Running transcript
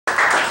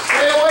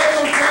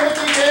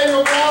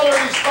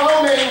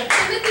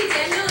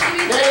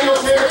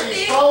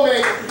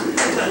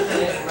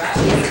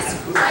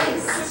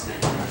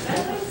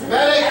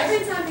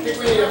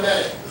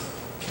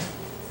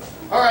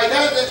All right,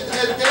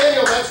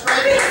 Daniel, that's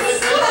great.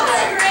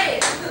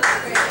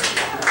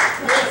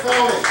 Good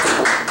filming.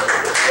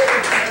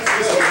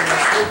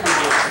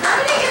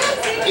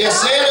 Yeah,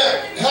 Santa,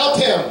 help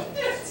him.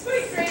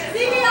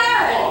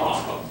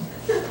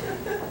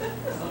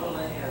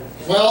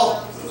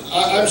 Well,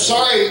 I'm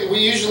sorry, we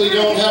usually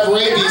don't have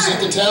rabies at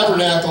the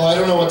tabernacle. I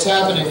don't know what's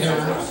happening here.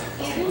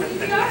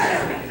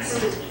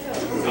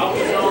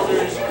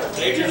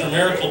 Nature's a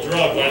miracle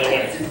drug, by the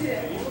way.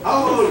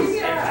 Oh!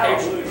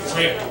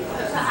 Great.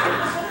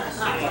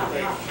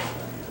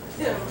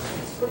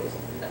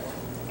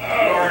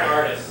 You're an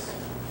artist.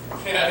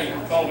 Yeah, you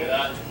can call me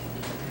that.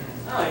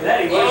 Oh,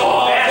 that he was.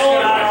 Oh,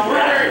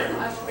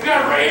 I got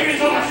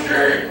rabies on my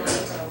shirt.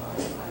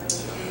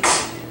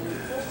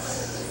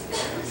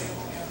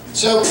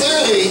 So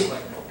clearly,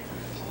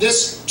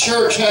 this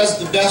church has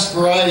the best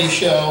variety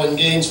show in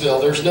Gainesville.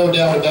 There's no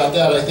doubt about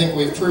that. I think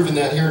we've proven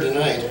that here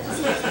tonight.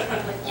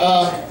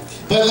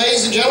 But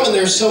ladies and gentlemen,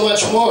 there's so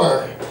much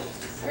more.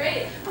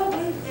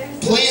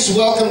 Please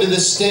welcome to the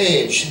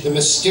stage the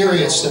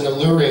mysterious and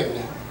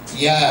alluring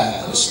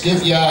Yaz. Give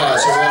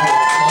Yaz a round of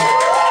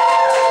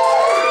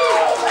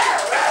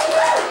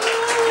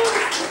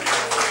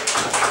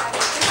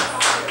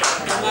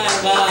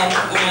applause.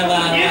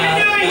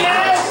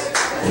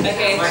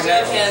 Okay, show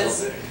of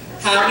hands.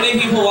 How many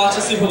people watched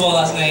the Super Bowl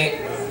last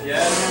night?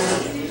 Yes.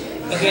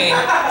 Okay,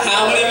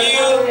 how many of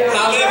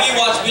you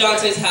watched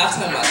Beyonce's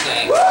halftime last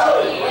night?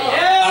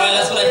 Alright,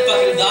 that's what I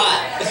fucking thought.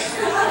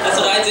 That's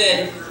what I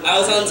did. I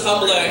was on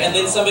Tumblr and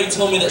then somebody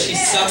told me that she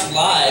sucked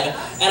live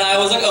and I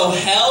was like, oh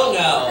hell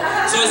no.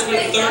 So I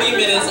spent 30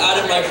 minutes out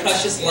of my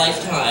precious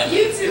lifetime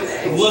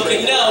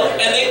looking,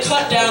 and they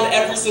cut down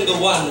every single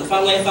one.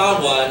 Finally I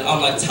found one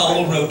on like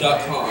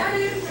tellroad.com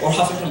or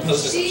Huffington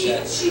Post or some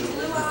shit. She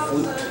blew out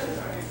the...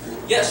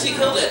 Yeah, she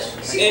killed it.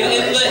 In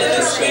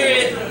the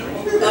spirit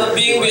of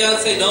being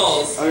Beyonce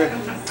Knowles.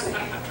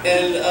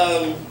 And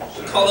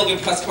calling a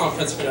press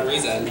conference for no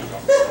reason.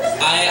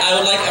 I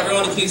would like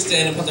everyone to please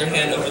stand and put their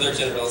hand over their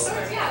genitals.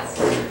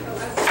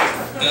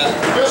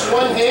 Just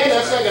one hand?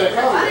 That's not going to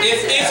count.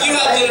 If you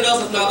have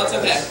genitals, if not, that's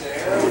okay.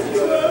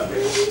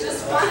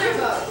 Just one or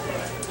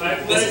both? I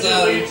pledge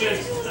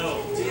allegiance. No.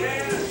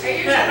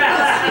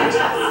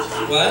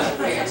 What?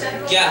 Are your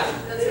genitals? Yeah.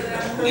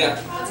 Yeah.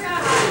 What's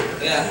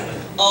happening? Yeah.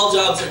 All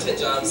jobs are tit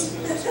jobs.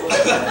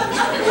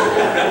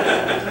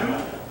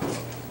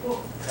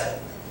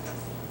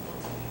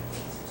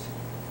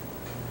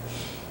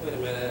 Wait a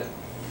minute.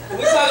 Can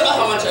we talk about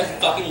how much I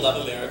fucking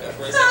love America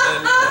for a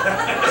second?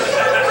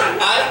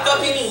 I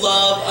fucking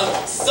love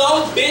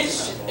some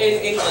bitch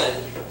in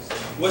England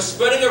was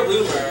spreading a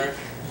rumor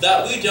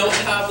that we don't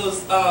have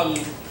those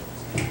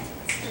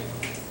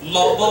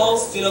malt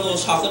balls, you know,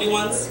 those chocolatey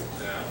ones?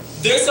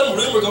 There's some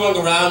rumor going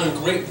around in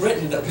Great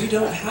Britain that we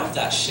don't have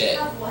that shit.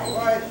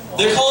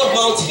 They're called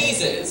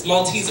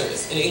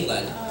Maltesers in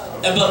England.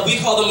 But we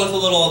call them with the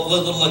little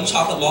like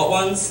chocolate malt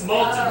ones.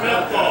 Malted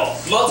milk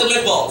balls. Malted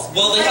milk balls.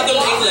 Well, they have them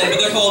in England, but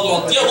they're called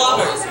Whoppers.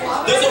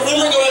 There's a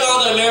rumor going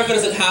on that America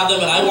doesn't have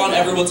them, and I want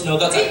everyone to know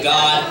that's a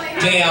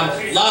goddamn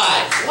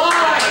lie.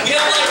 We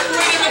have like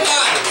 3 different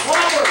kinds.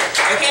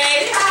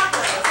 Okay?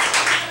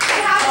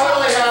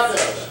 Totally have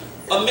those.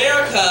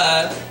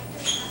 America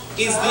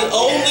is the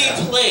only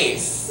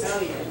place.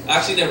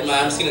 Actually, never mind.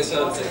 I'm just gonna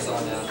show them this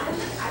song now.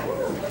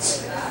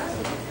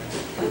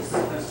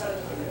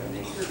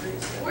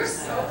 We're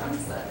so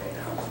upset right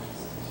now.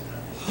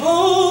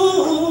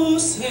 Oh,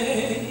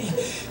 say,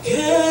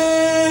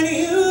 can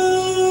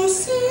you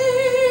see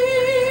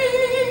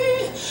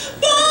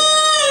by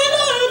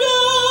the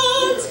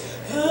dawn's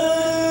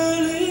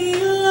early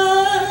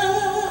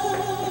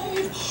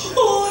light,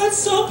 oh, it's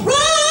so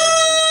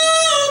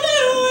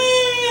proudly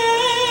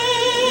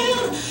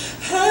wailed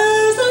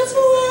as the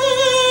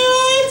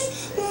twilight's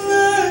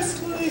last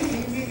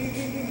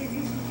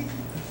gleaming,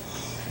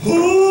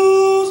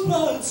 whose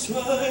broad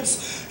stripes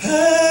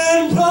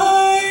and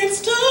bright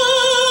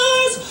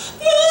stars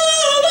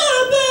through the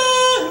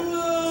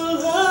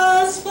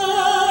perilous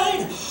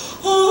fight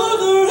of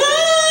the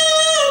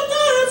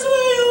ramparts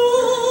we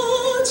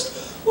watched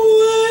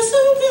where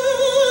some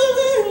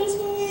gatherings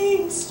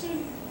wings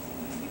stream,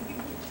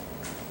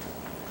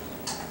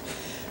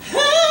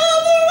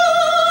 and the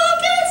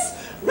rockets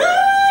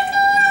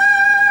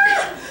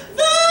record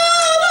the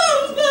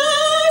bombs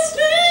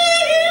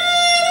bursting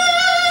in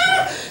air,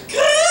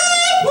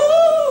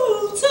 careful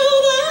to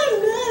the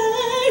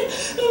night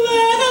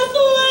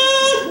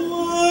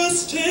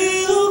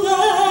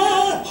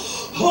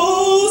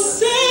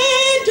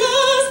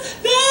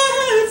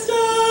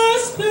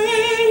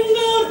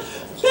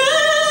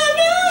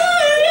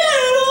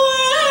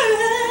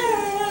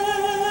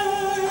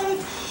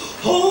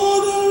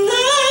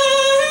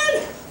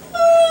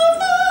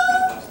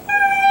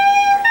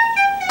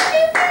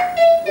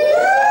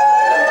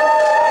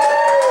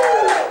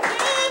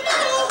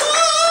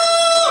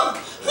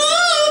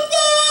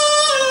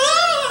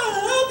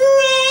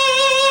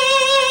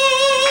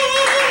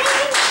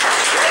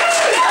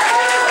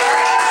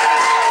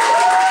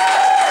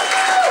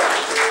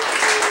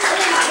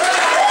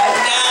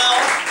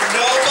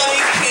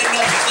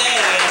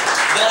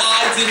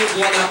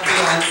one-up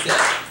Beyonce.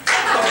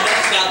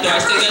 Out there, I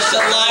sang that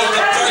shit live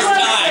the first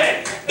time.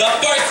 The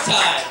first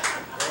time.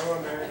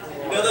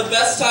 You know, the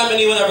best time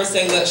anyone ever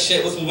sang that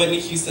shit was when Whitney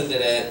Houston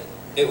did it.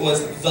 It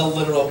was the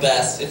literal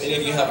best. If any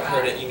of you haven't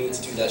heard it, you need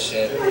to do that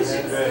shit. It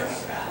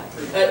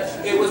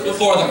was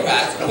before the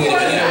crack. Wait a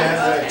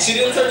minute. She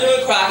didn't start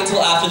doing crack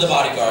until after The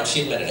Bodyguard.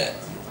 She admitted it.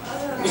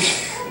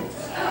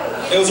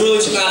 It was a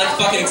really traumatic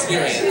fucking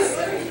experience.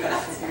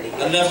 I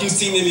don't know if you've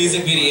seen the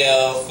music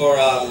video for,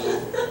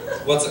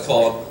 what's it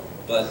called?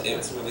 But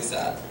it's really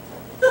sad.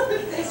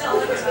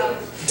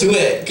 Do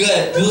it.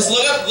 Good. Just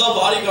look up The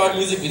Bodyguard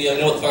music video and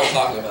you know what the fuck I'm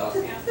talking about.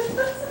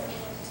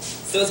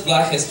 So it's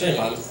Black History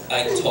Month,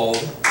 I told.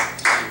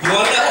 You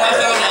want to know how I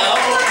found out?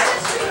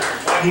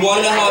 You want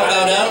to know how I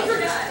found out?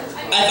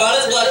 I found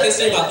it's Black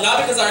History Month, not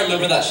because I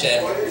remember that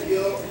shit,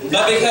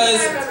 but because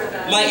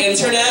my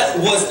internet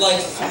was like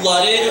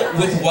flooded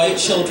with white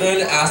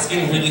children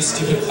asking really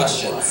stupid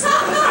questions.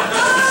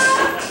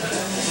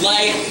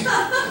 Like,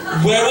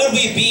 where would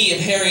we be if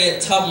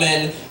Harriet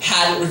Tubman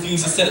hadn't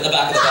refused to sit at the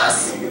back of the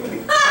bus?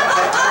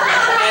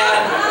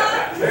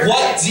 And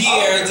what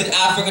year did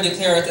Africa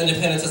declare its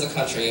independence as a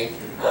country?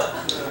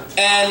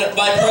 And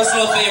my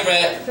personal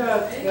favorite,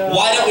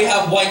 why don't we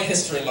have White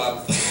History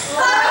Month?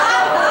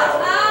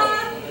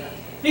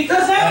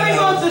 Because every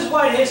month is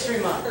White History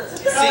Month.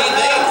 See,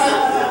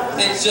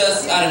 it's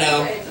just, I don't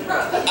know.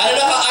 I don't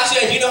know how,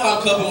 actually I do know how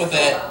I'm coping with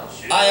it.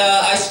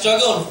 I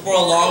struggled for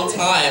a long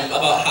time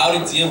about how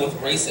to deal with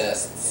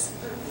racists.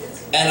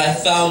 And I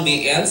found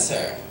the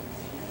answer.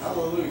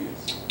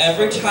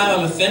 Every time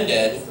I'm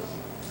offended,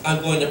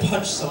 I'm going to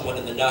punch someone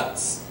in the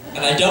nuts.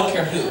 And I don't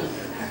care who.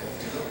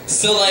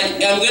 So like,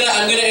 I'm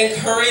gonna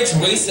encourage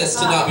racists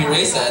to not be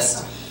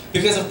racist.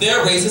 Because if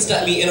they're racist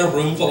at me in a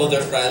room full of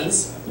their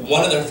friends,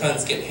 one of their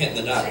friends get hit in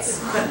the nuts.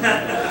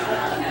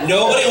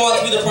 Nobody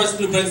wants to be the person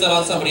who brings that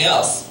on somebody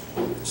else.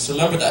 Just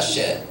remember that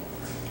shit.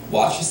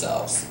 Watch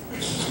yourselves.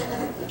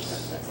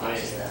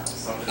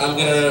 I'm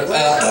gonna,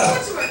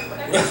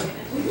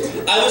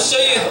 I will show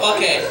you,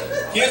 okay,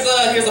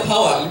 here's a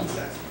poem.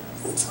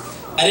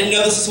 I didn't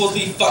know this was supposed to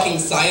be fucking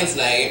science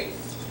night,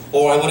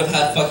 or I would have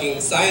had fucking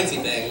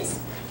sciencey things.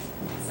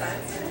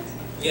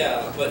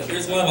 Yeah, but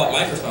here's one about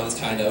microphones,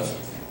 kind of.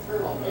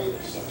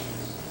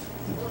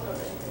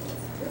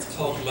 It's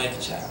called Mic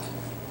Check.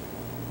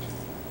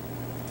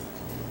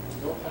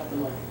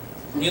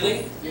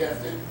 Really? Yeah,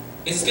 dude.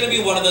 Is this gonna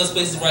be one of those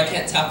places where I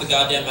can't tap the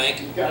goddamn mic?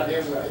 You're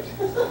goddamn right.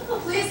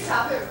 Please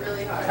tap it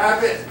really hard.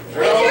 Tap it. With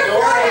your forehead. I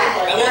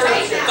won't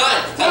Right tap it. now.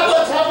 Fine. Tap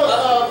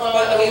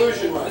an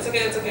illusion mic. It's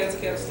okay, it's okay, it's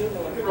okay. I'm just doing You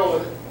one. can roll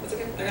with it. It's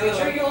okay. I got Make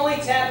sure it. you only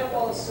tap it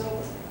while it's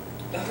silver.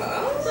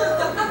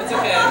 It's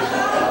okay. I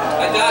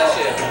got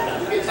you.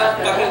 You can tap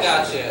that. Fucking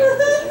got you.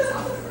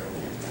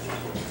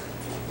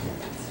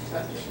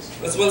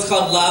 This one's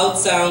called Loud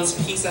Sounds,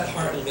 Peace at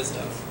Heart and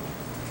Wisdom.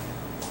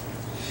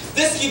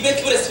 This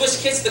ubiquitous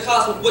swish kiss the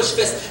cosmic wish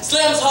fist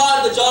slams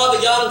hard in the jaw of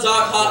a young,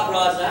 dark, hot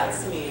broad.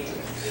 That's me.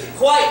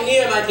 Quite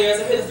near, my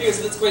dears, I hear the fears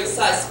of this great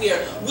size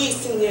spear. We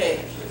signe,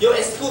 yo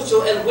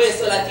escucho el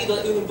hueso latido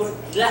de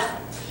universo.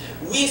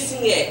 We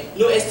signe,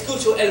 no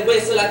escucho el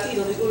hueso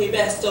latido de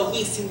universo.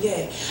 We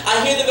signe. I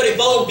hear the very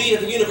bone beat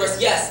of the universe,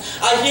 yes.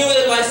 I hear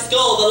within my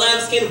skull the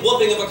lambskin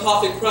whooping of a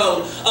coffin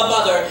crone, a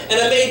mother, and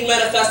a maiden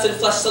manifest in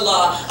flesh to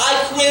law.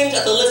 I cringe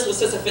at the list with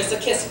Sisyphus, a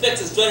kiss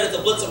fixed as dreaded as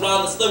the blitz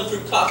around the slim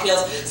fruit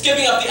cocktails,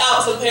 skipping up the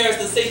Alps and pears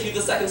to the safety of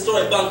the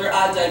second-story bunker.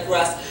 I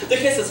digress. The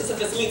kiss of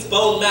Sisyphus meets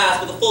bone mass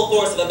with the full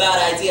force of a bad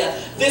idea.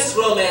 This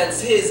romance,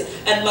 his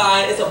and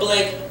mine, is a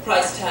blank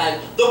price tag.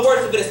 The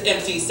worth of it is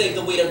empty, save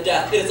the weight of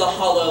death. It is a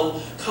hollow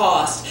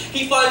cost.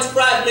 He finds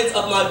fragments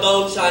of my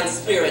bone-shine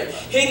spirit,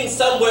 hidden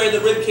somewhere in the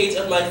ribcage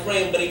of my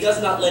frame, but he does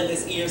not lend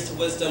his ears to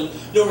wisdom,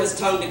 nor his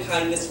tongue to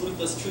kindness,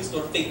 ruthless truth,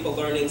 nor faithful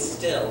learning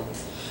still.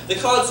 The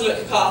consummate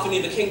cacophony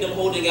of the kingdom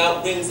holding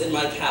out rings in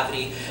my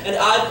cavity, and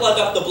I plug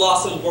up the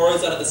blossomed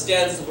words out of the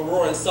stanzas of a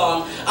roaring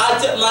song. I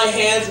dip my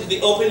hands into the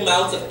open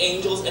mouths of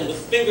angels, and with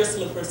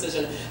fingersmith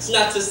precision,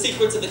 snatch the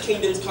secrets of the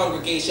kingdom's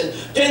congregation,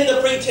 pin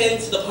the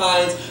pretense to the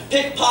pines,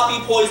 pick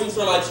poppy poisons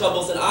for my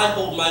troubles, and I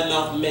hold my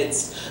mouth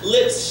minced,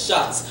 lips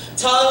shut,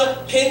 tongue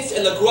pinched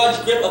in the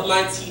grudge grip of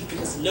my teeth,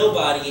 because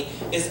nobody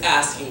is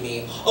asking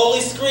me,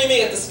 only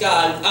screaming at the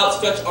sky with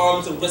outstretched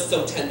arms and wrists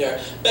so tender,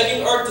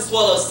 begging earth to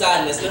swallow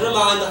sadness, never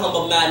mind the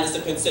humble madness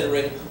of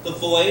considering the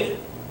void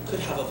could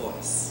have a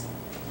voice.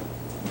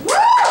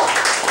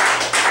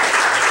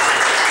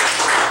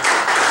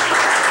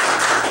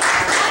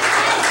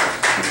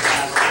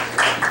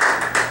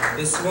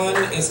 This one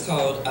is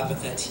called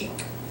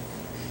Apathetique.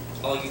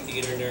 All you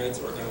theater nerds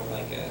are gonna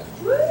like it.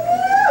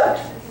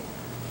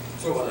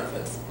 For one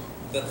reference,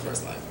 that's the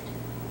first line.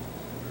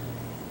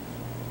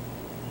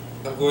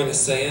 I'm going to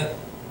say it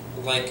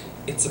like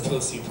it's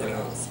supposed to be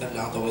pronounced, and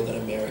not the way that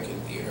American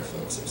theater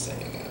folks are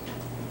saying it.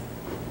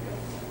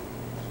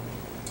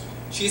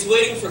 She's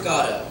waiting for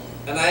Godot,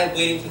 and I am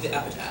waiting for the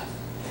epitaph.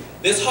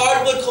 This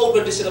hardwood cold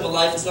rendition of a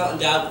life is not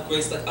endowed with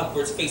grace like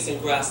upwards facing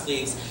grass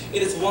leaves.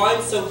 It is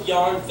wine-soaked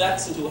yarn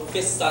vexed into a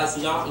fist-sized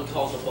knot and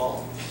called a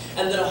ball.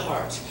 And then a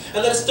heart.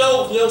 And then a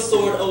stone with no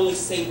sword, only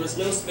sabers,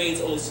 no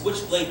spades, only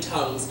switchblade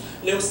tongues,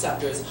 no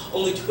scepters,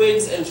 only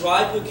twigs and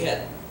dry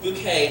bouquet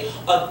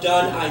of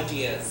done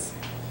ideas.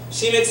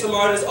 She makes a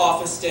martyr's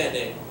office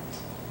standing.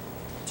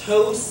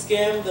 Toes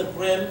skim the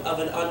brim of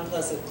an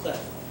unpleasant cliff.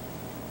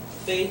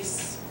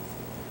 Face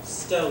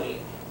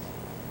stony,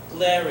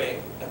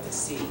 glaring at the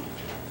sea.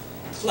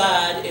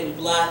 Clad in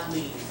black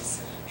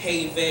leaves,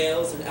 hay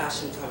veils, and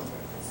ashen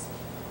comforts.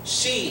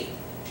 She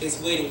is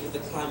waiting for the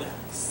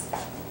climax.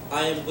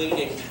 I am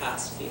waiting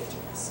past the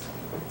interest.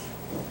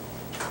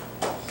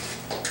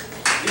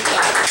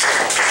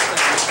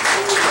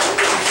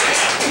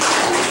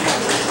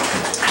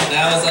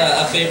 That was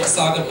a favorite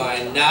song of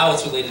mine. Now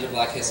it's related to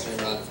Black History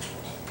Month.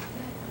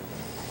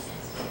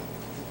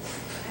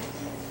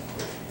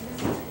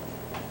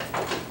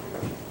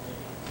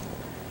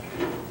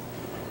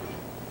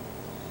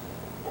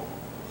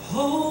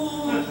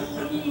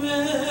 Homeward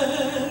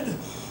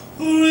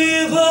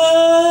river,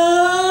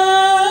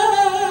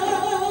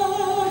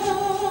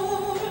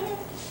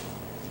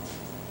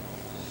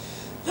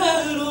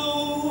 that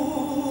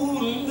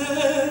old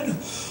man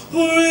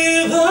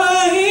river,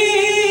 he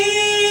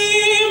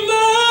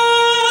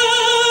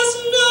must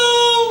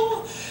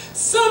know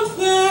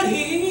something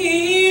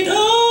he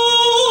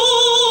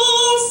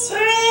don't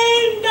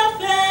say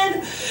nothing.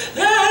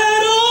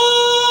 That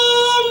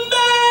old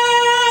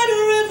man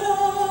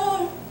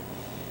river,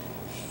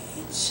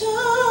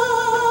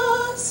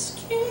 just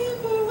keep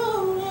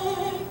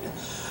rolling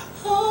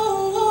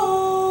along.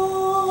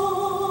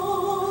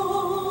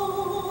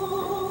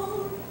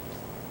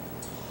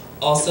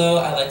 Also,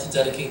 I'd like to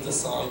dedicate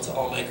this song to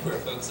all my queer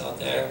folks out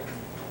there,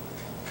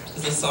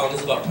 because this song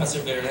is about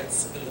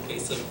perseverance in the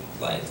face of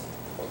life.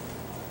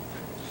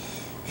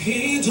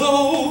 He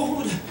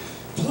don't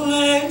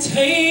plant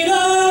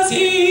haters,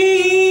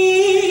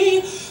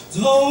 he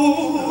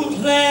don't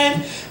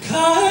plant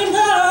kind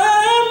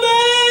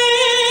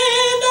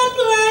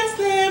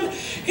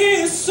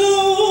is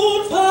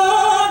soon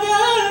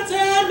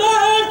forgotten,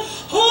 but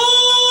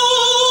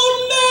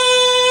old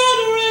man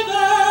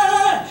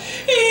river,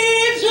 he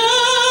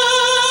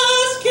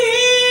just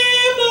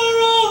keep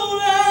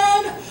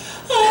rolling.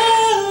 I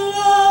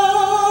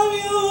love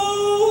you,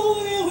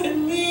 you and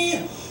me,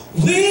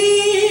 we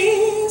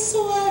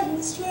sweat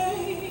and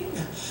strain,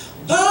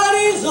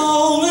 bodies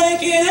all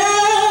aching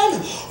and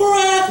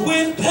racked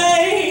with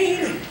pain.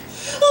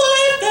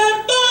 Let that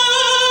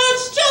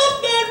bunch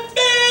jump and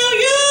fill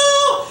you.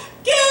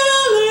 Get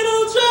a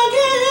little drunk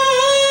and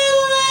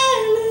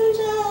land in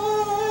jail.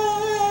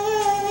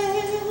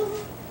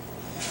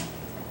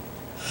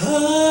 I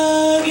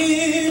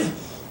get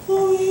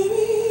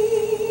weary,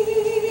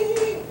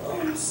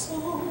 I'm so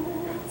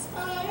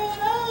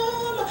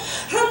tired.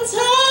 I'm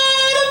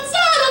tired of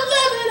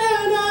living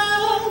and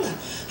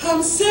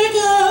I'm sick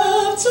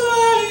of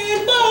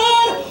trying,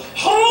 but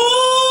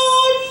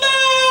old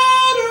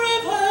man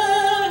river,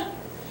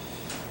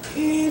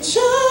 he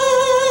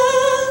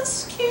just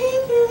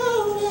keep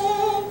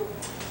rolling.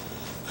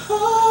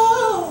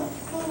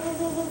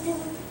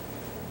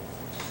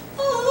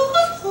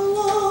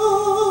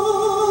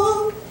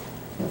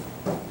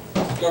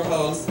 More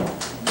poems.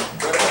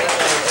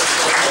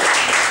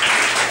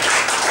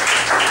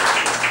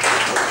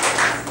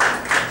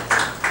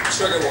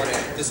 Trigger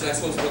warning. This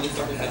next one's really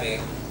fucking heavy.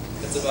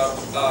 It's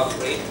about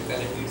rape,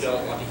 and if you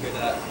don't want to hear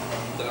that,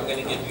 then I'm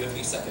gonna give you a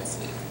few seconds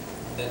to leave.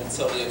 Then it's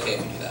totally okay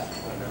if you do that.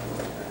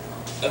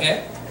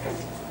 Okay?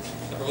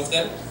 Everyone's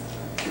good?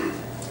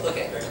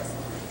 Okay, here it goes.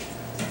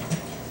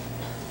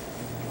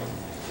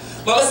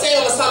 Mama say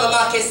I'm a summer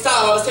market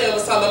star, Mama say I'm a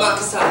summer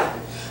market star.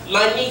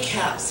 My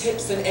kneecaps,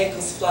 hips, and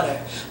ankles flutter.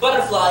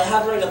 Butterfly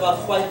hovering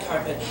above white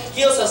carpet.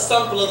 Heels have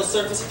sunk below the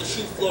surface of the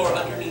shoe floor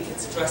underneath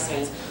its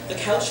dressings. The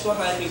couch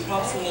behind me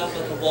props me up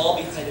like a wall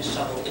behind a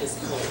shovel. It is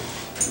cold.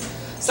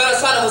 Sana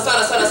sana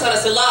hosana sana sana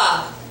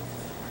sila.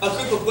 A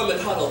group of women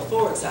huddle,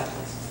 4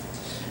 exactly,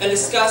 and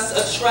discuss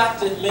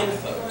attractive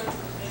menfolk.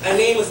 My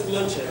name is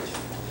Munchard.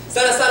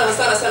 Sana sana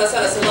hosana sana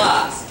sana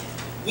sila.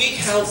 We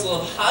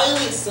counsel of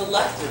highly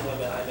selected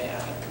women, I may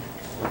add.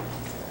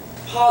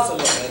 Pause a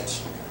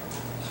moment.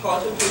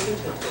 Contemplate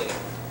intently.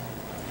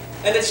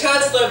 And the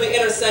Chancellor of the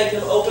Inner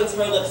Sanctum opens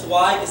her lips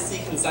wide to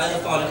seek in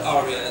xylophonic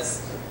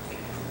arias.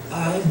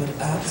 I would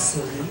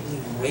absolutely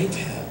rape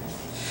him.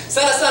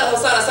 Sana sana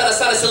hosana sana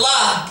sana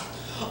sila.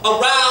 A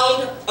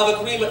round of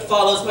agreement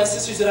follows. My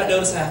sisters do not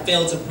notice I have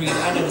failed to breathe.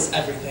 I notice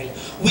everything.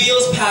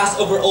 Wheels pass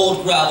over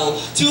old gravel.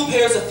 2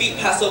 pairs of feet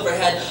pass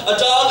overhead. A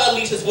dog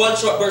unleashes 1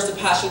 short burst of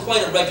passion,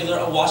 quite irregular.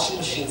 A washing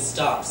machine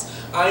stops.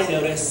 I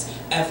notice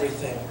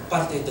everything.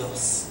 Parte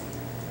dos.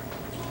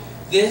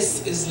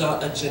 This is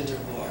not a gender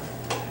war.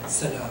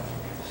 Sana.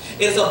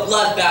 It is a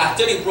bloodbath,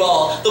 dirty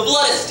brawl. The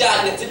blood is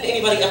stagnant. Didn't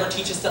anybody ever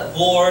teach us that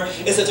war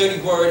is a dirty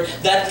word?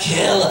 That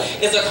kill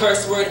is a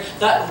curse word?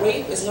 That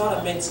rape is not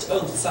a minced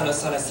oath, sana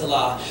sana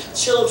salah.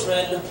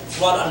 Children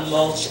run on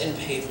mulch and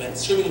pavement,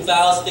 screaming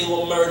vows they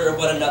will murder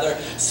one another,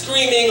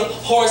 screaming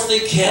hoarsely,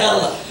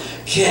 kill,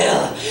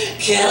 kill,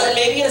 kill. And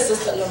maybe it is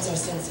this that numbs our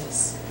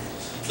senses.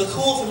 The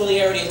cool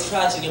familiarity of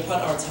tragedy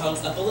upon our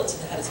tongues. A bullet to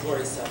the head is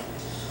worrisome.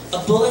 A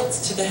bullet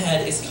to the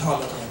head is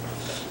comical.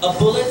 A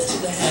bullet to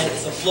the head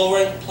is a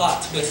flooring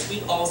plot twist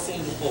we've all seen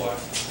before.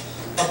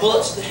 A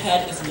bullet to the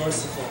head is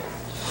merciful.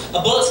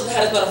 A bullet to the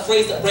head is not a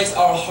phrase that breaks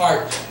our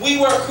heart. We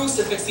wear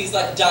crucifixes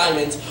like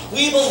diamonds.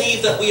 We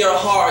believe that we are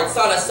hard.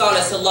 Sana,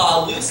 sana,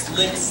 salah. Loose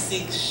lips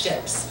seek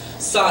ships.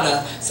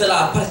 Sana,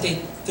 salah,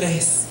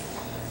 pt.3.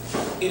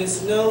 It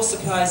is no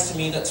surprise to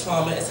me that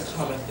trauma is a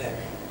common thing.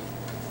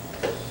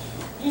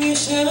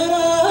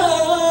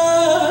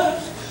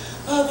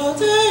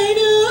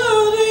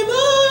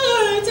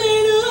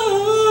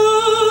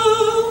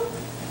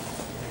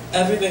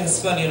 Everything's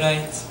funny,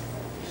 right?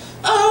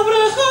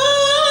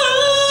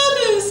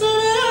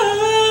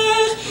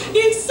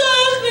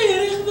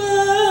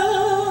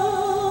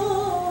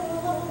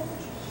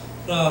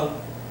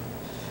 Wrong.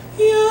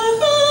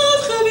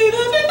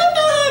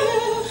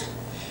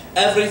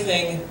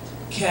 Everything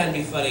can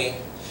be funny.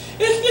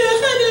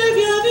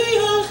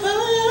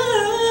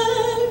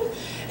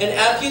 An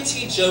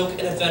amputee joke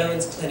in a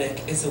veteran's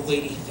clinic is a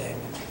weighty thing.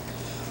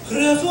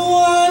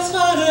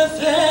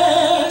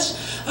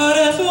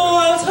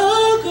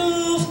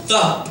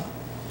 Thump!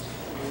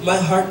 My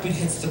heartbeat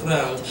hits the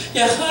ground.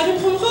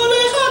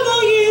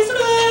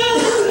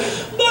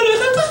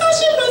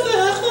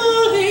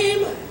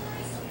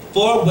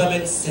 4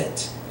 women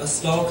sit, a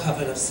small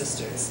coven of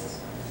sisters,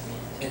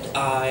 and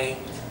I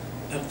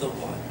am the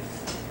one.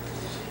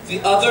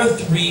 The other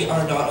 3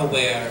 are not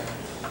aware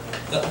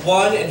that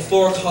 1 in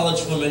 4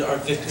 college women are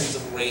victims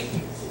of rape.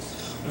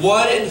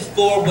 1 in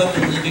 4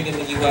 women living in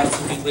the U.S.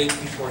 will be raped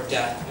before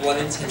death. 1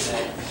 in 10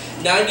 men.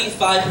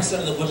 95%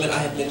 of the women I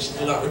have mentioned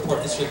do not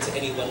report this rape to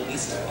anyone,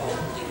 least of all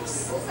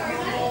police.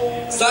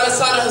 Sana,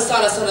 sana,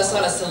 sana, sana,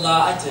 sana,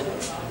 salah. I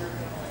didn't.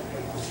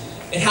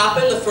 It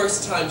happened the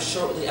first time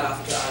shortly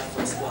after I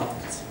first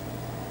walked.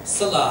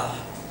 Salah.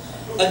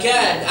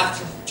 Again,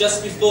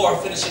 just before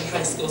finishing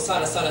high school,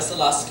 sana, sana,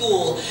 salah.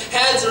 School,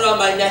 hands around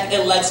my neck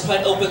and legs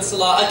quite open,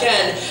 salah.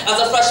 Again, as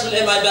a freshman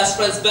in my best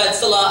friend's bed,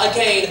 salah.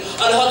 Again,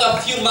 unhung up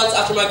a few months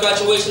after my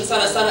graduation,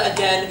 sana, sana.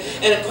 Again,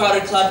 in a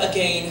crowded club,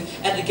 again,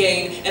 and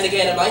again, and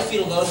again. And my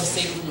feet alone have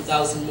saved me from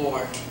 1,000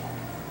 more.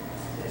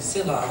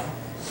 Salah.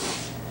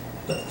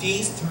 But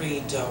these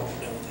 3 don't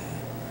know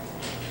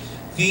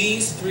that.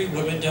 These 3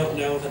 women don't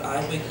know that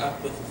I wake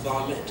up with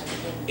vomit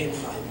in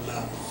my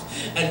mouth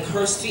and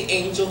curse the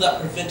angel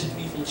that prevented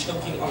me from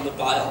choking on the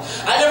bile.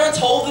 I never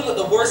told them that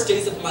the worst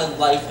days of my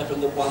life have been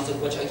the ones in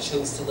which I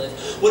chose to live,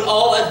 when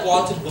all I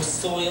wanted was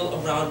soil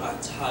around my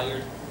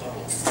tired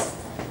bones.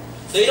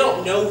 They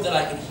don't know that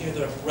I can hear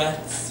their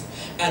breaths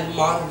and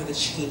monitor the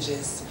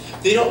changes.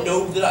 They don't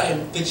know that I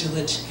am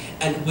vigilant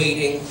and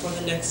waiting for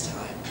the next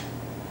time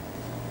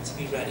to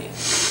be ready.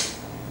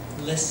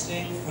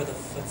 Listening for the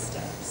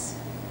footsteps.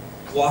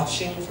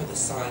 Watching for the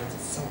signs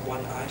that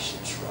someone I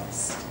should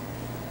trust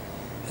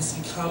has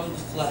become the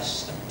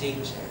flesh of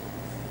danger.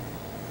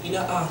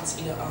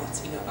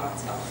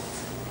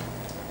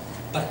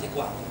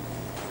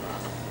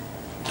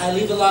 I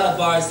leave a lot of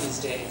bars these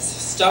days,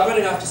 stubborn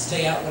enough to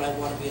stay out when I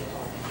want to be at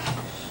home.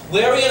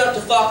 Wary enough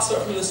to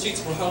foxtrot from the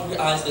streets where hungry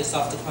eyes lay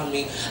soft upon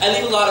me. I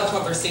leave a lot of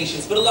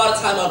conversations, but a lot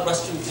of time on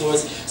restroom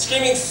floors,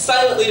 screaming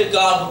silently to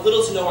God with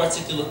little to no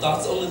articulate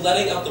thoughts, only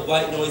letting out the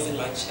white noise in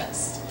my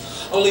chest.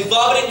 Only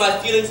vomiting my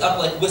feelings up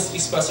like whiskey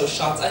espresso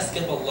shots. I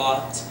skip a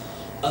lot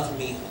of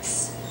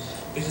meals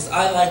because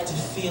I like to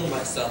feel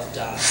myself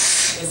die.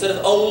 Instead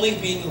of only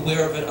being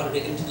aware of it on an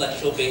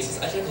intellectual basis,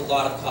 I drink a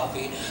lot of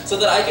coffee so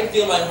that I can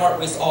feel my heart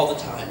race all the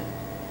time.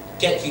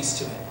 Get used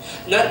to it.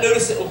 Not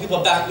notice it when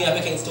people back me up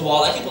against a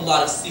wall. I keep a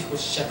lot of secret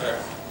shiver.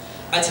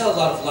 I tell a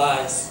lot of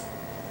lies.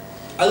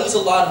 I lose a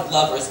lot of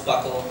lovers,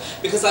 buckle,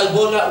 because I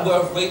will not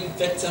wear rape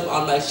victim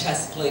on my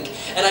chest blink,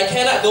 and I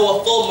cannot go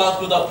a full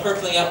month without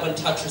purpling up when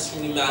touched or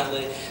screaming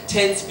madly.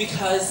 Tense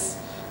because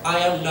I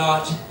am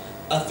not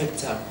a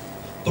victim.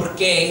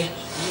 Porque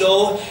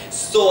no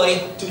soy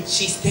tu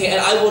chiste, and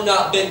I will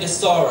not bend to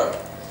sorrow.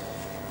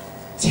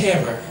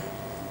 Terror,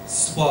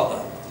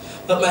 swallow.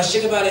 But my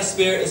Shikabane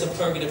spirit is a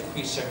purgative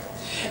creature,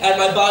 and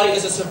my body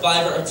is a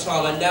survivor of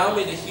trauma. Now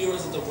may the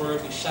heroes of the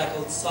word be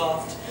shackled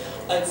soft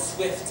and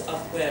swift of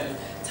whim.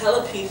 Tell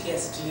a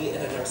PTSD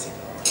in a nursing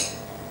home.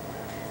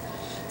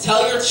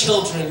 Tell your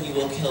children you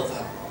will kill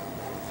them.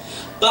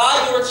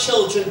 Buy your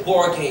children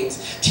war games.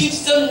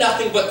 Teach them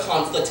nothing but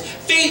conflict.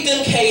 Feed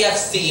them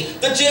KFC.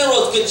 The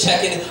general's good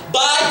check-in.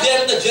 Buy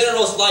them the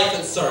general's life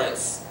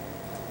insurance.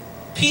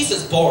 Peace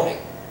is boring.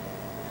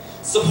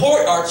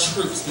 Support our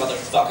troops,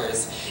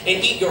 motherfuckers,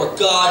 and eat your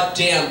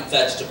goddamn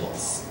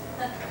vegetables.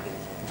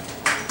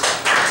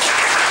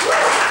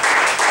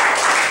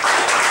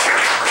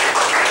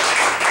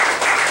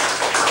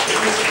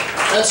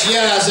 That's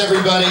Yaz,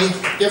 everybody.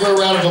 Give her a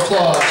round of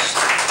applause.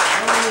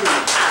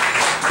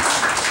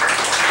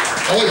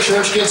 Hey,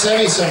 church gets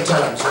heavy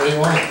sometimes. What do you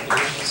want?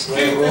 That's the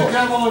way it rolls.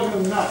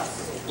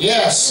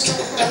 Yes,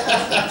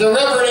 the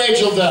Reverend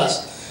Angel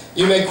does.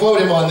 You may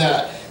quote him on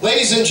that.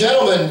 Ladies and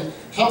gentlemen,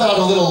 how about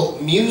a little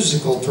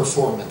musical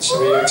performance?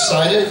 Are you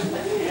excited?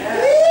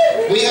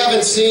 We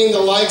haven't seen the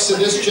likes of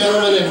this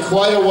gentleman in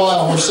quite a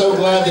while. We're so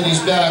glad that he's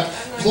back.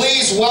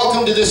 Please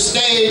welcome to the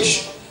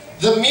stage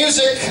the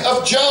music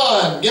of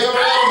John. Give him a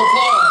round of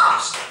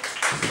applause.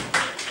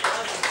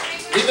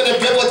 Even a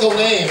biblical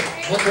name.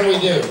 What can we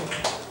do?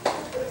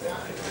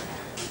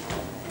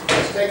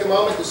 Let's take a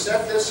moment to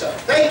set this up.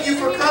 Thank you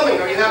for coming.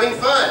 Are you having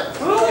fun?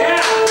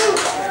 Yeah.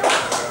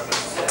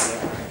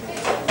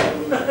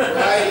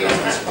 Variety is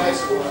the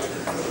spice of life.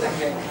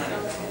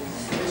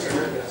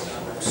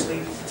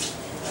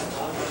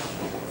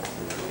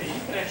 You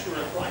can actually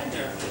recline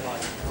there if you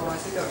like. Oh, I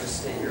think I'll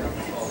just stay here.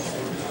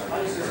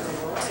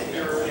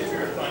 If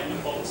you're trying to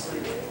fall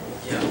asleep.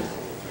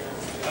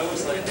 Yeah. I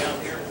was like down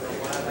here for a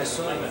while. I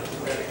saw that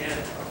again.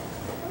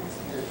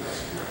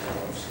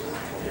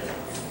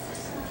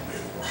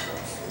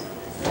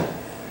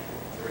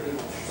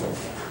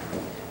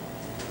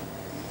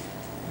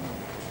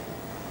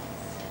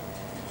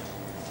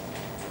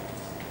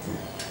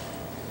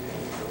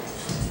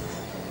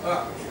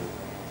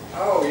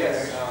 Oh,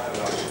 yes.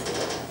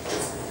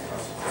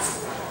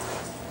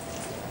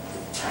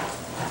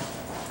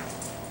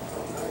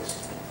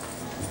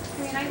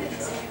 I mean, I did the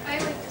same. I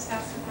like just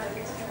have some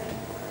parties together.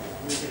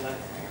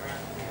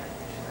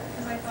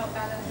 Because I felt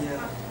bad at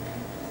Yeah.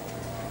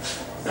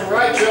 All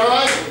right,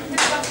 John.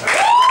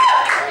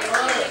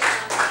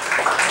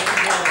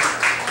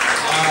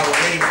 We're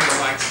waiting for the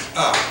mics.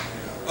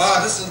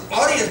 This is an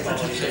audience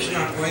participation.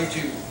 I'm going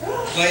to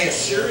play a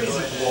series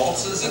of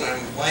waltzes, and I'm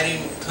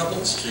inviting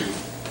couples to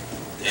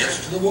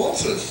dance to the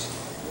waltzes.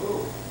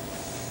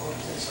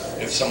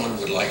 If someone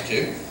would like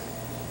to,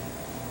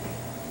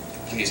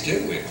 please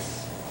do. It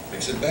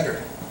makes it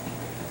better.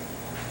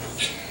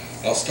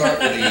 I'll start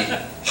with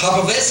the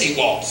Habavesi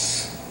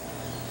waltz.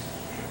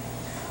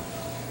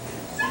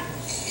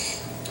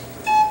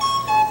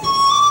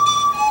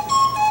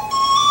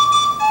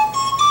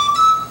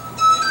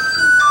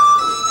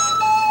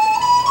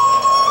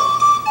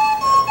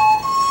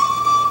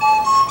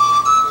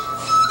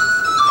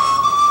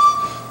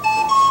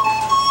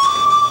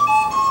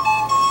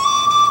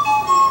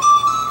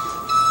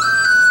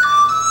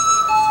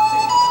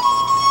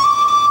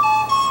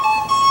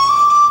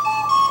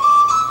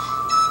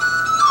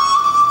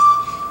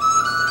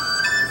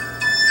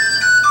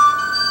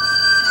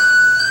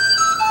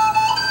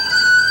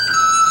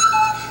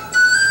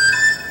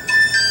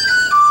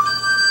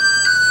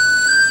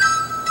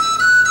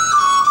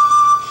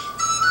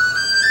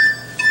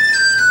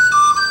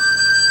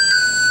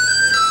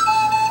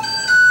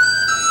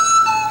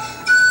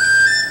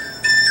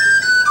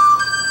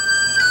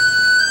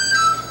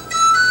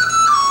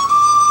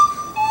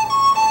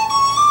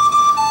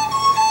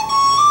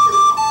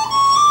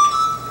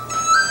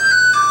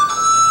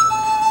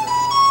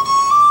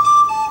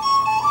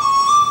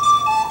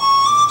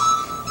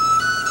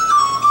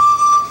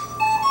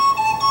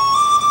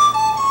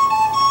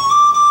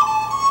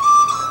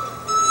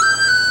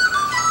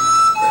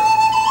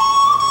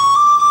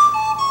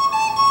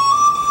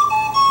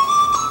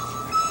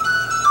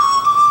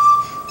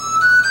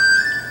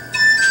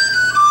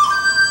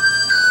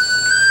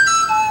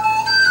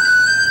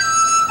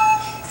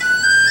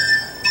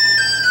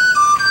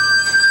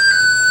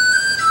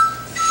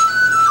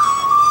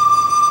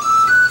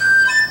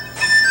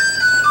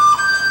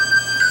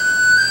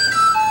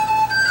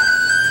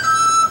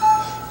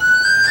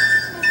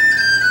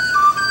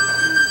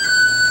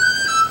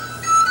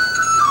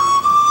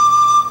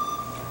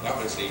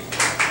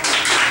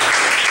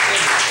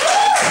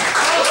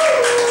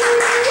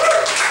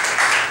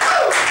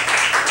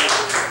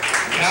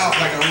 Now, if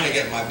I can only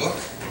get my book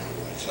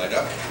slide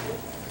up,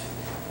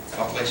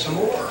 I'll play some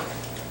more.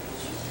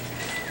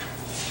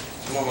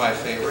 Some of my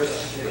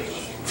favorites,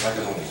 if I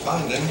can only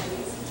find them.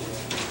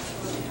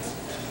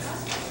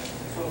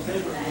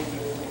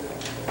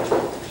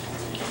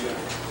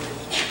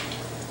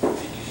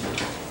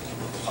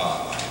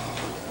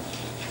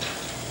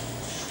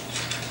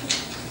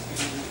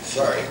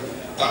 Sorry.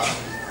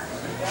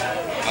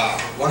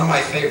 One of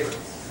my favorites.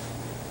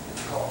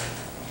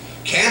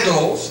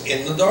 Candles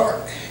in the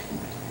Dark.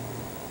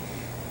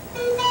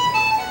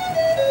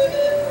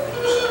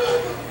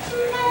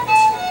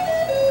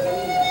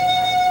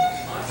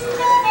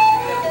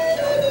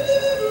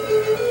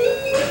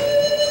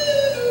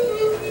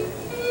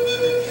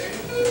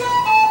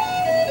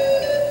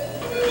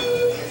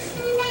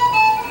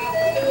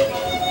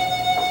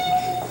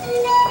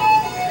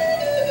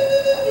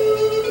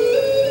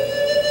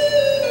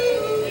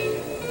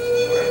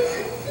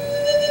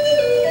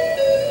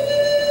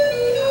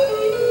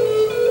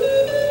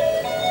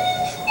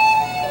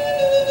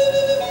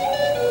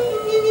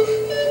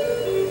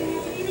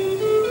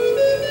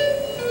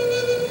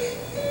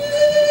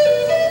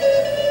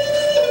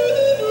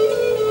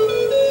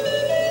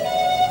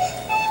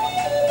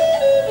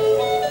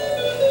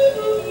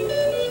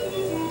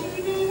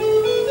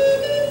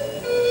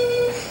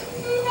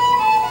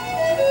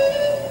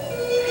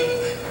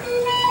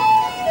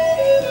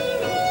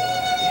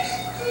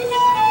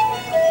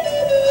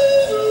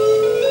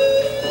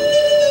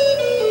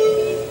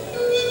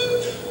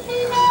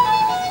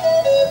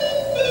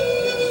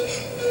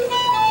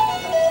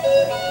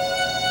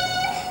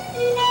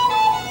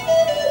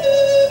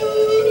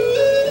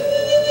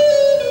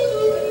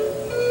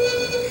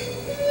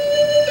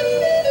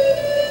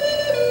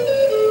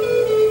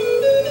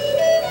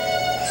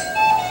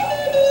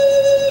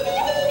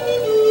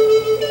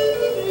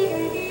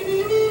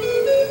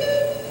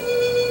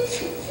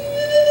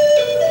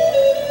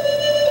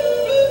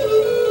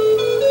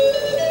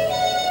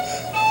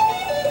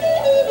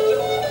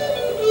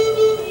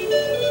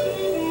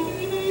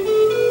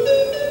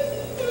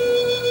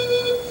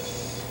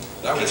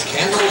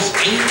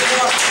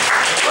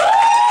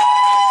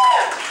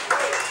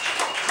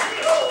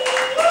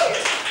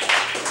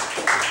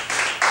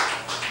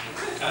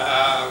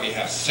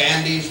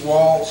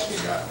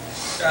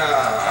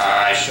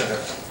 should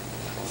have.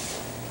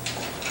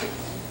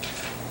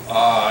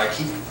 I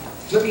keep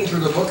flipping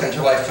through the book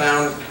until I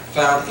found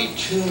a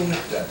tune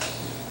that's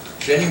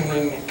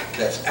genuine,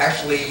 that's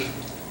actually,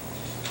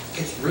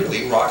 it's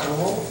really rock and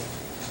roll.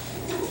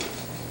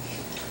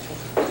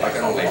 I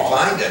can only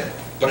find it,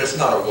 but it's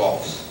not a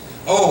waltz.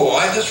 Oh,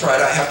 that's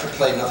right, I have to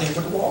play nothing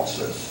but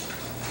waltzes.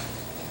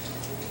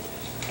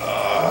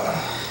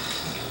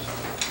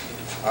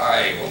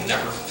 I will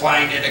never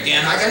find it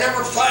again. I can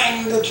never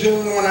find the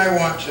tune when I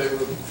want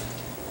to.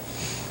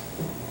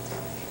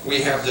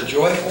 We have the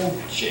Joyful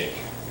Jig.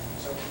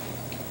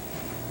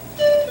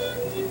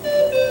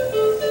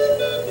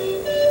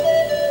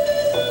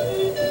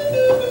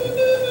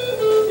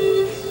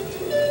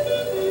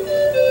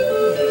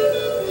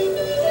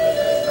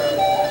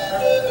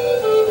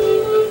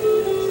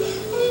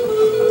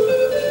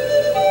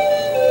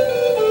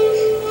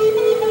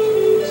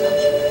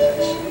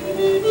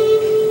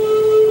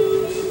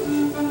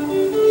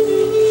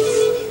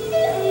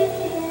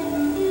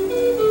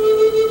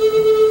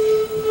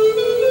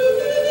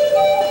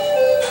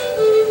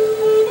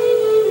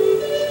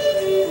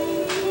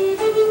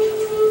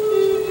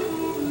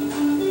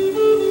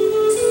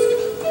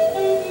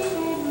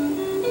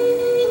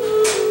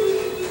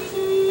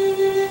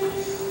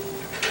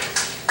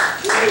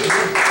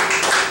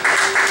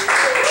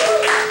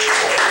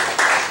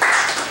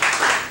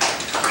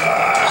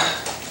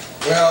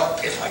 Well,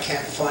 if I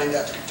can't find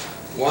that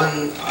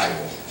one, I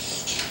will.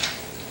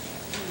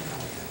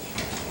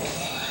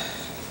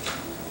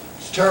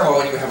 It's terrible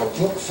when you have a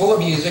book full of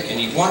music and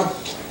you want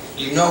to,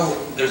 you know,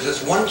 there's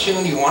this one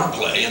tune you want to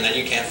play and then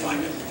you can't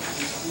find it.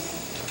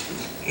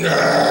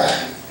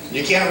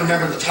 You can't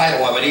remember the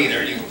title of it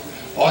either.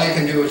 All you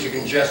can do is you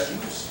can just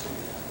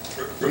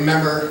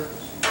remember,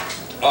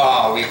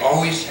 we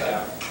always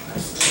have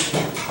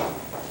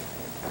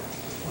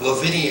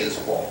Lavinia's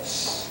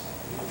Waltz.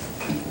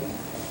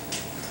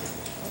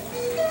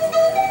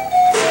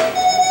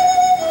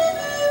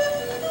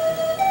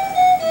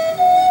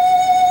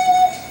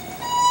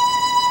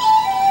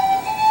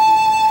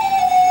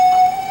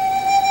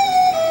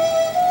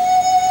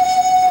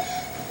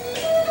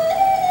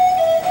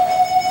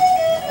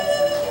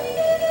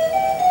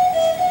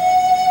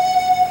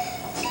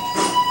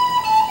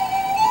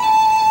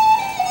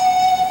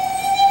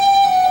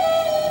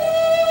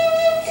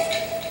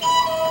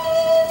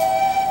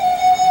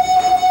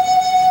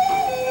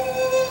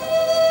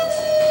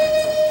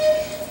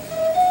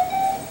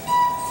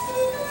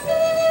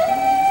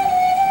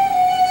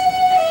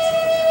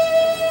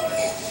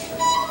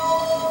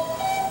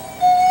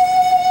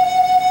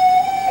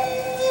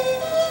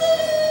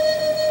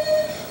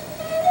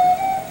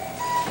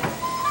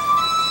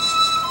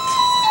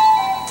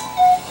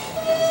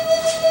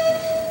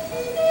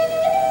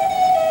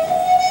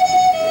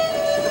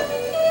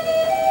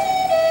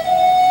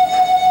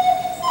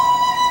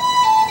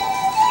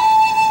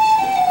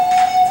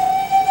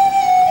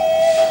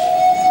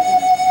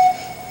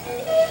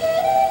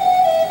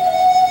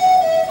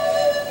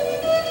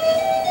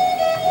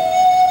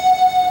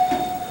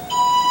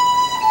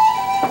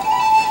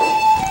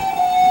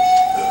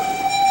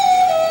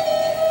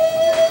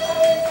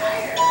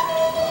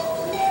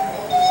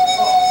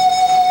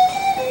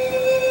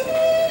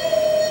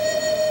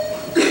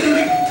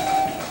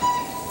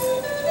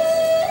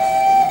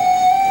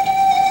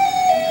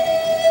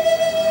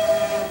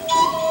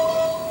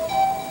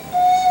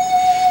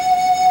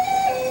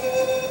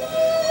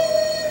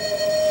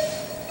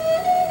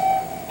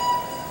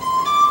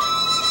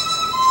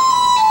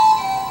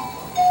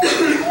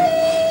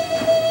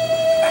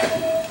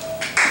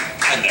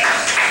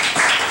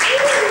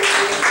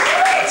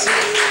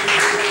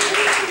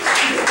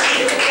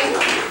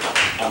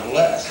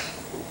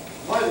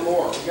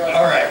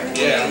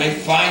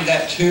 Find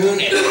that tune.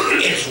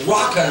 It's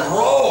rock and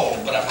roll,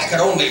 but if I could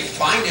only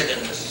find it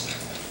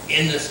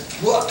in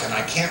this book, and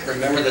I can't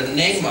remember the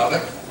name of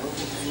it.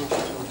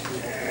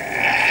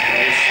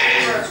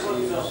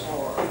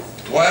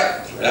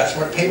 What? That's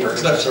what paper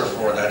clips are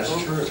for. That is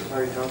true.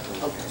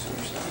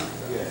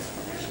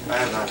 I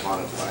have not bought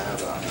it, but I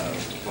have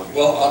it.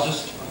 Well, I'll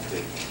just.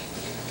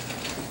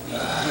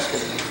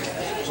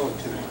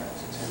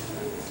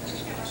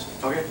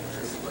 Okay.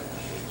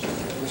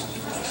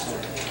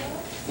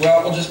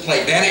 Well, we'll just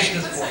play Vanish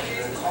This Fortune.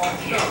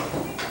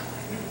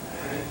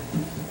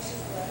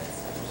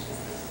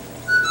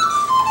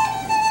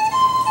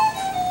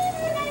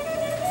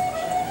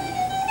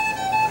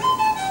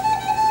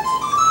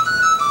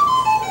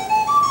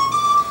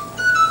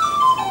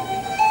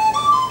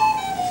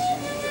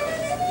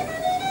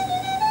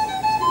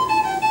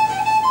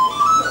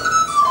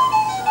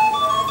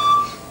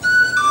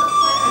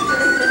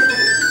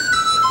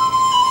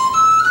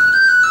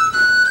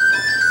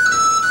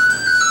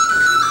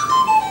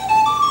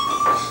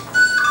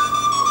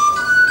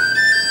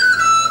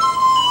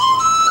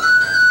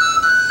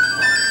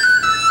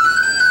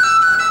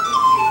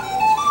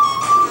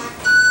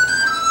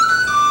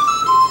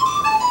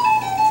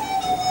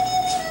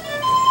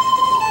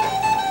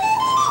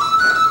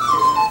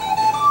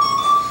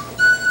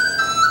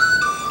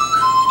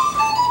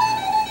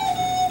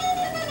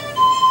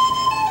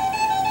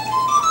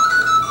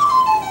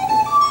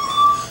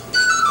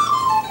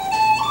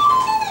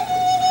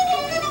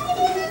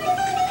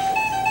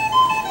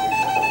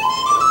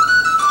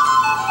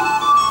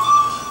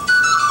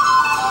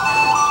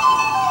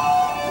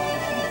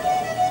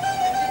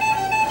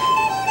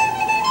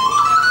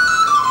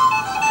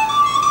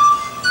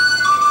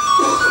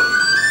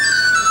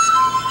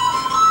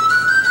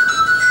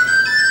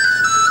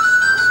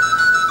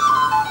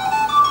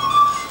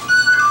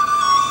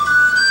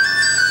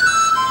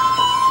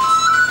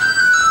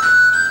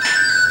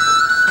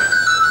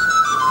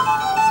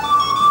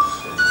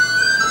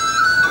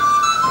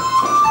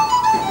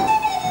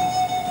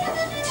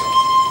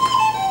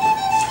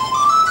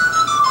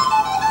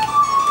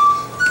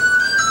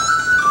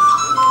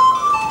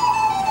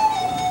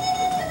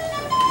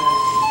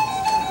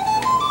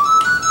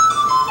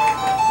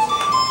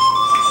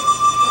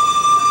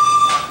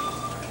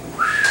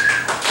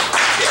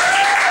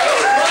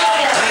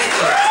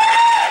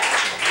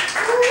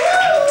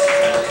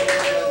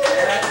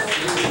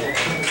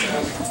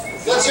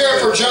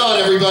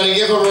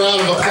 a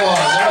round of applause.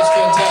 That was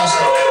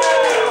fantastic.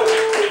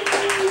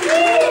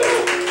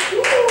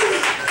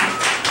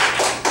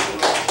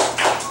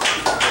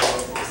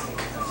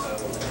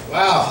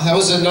 Wow, that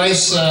was a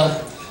nice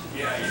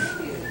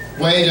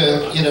way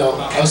to, you know,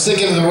 I was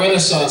thinking of the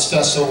Renaissance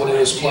Festival when he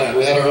was playing.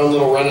 We had our own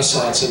little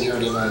Renaissance in here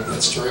tonight.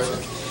 That's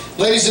terrific.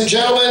 Ladies and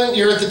gentlemen,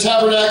 you're at the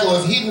Tabernacle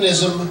of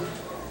Hedonism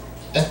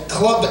at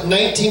Club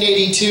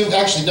 1982,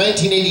 actually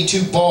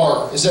 1982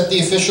 Bar. Is that the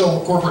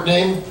official corporate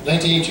name?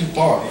 1982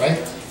 Bar, right?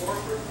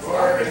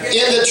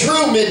 In the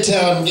true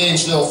Midtown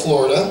Gainesville,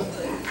 Florida,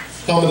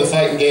 home of the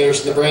Fighting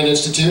Gators and the Brain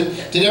Institute.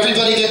 Did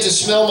everybody get to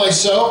smell my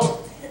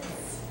soap?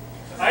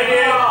 I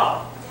did.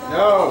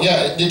 No.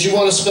 Yeah, did you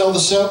want to smell the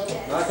soap?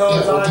 Not all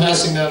Yeah, the we're time.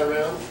 passing that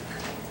around.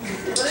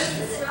 What does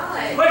it smell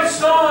like? Quit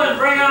stalling and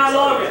bring on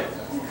Logan.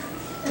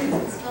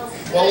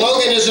 Well,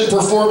 Logan isn't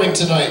performing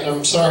tonight,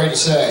 I'm sorry to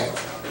say.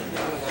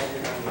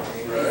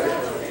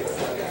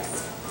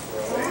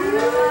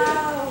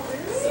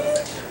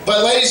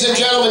 But ladies and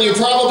gentlemen, you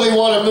probably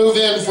want to move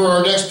in for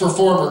our next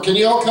performer. Can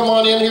you all come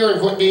on in here and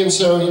quit being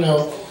so, you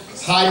know,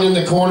 hiding in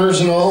the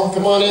corners and all?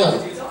 Come on in.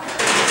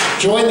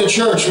 Join the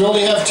church. We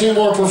only have 2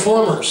 more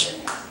performers.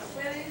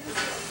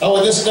 Oh,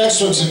 and this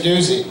next one's a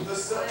doozy.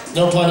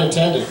 No pun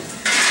intended.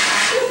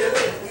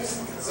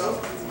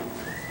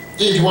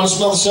 Do you want to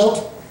smell the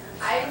soap?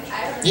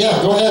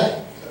 Yeah, go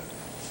ahead.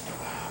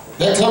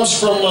 That comes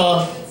from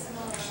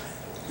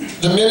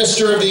the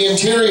Minister of the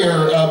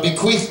Interior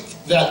bequeathed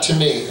that to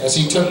me as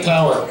he took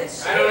power.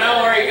 I don't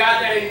know where he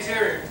got that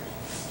interior.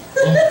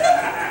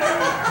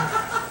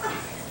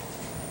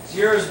 It's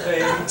yours,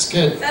 baby. It's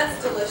good.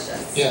 That's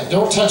delicious. Yeah,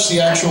 don't touch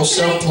the actual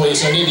soap,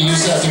 please. I need to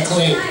use that to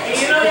clean.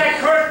 Hey, you know that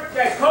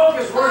Coke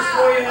is worse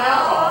for you than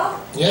alcohol.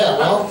 Yeah,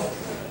 well,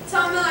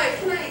 Tom Miller,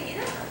 can I eat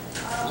it?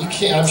 you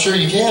can. I'm sure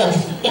you can.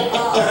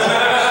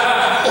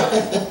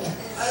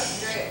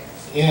 That's great.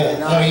 Yeah.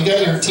 No, you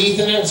got your teeth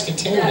in it. It's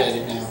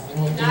contaminated now. I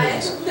don't want to do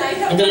this.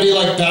 I'm gonna be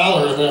like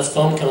Ballard and have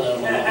foam coming out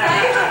of my mouth.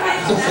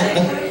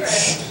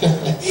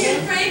 You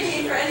can frame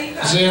me for any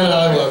crime. Zana,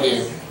 I love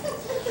you.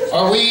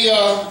 Are we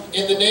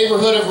in the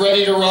neighborhood of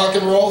ready to rock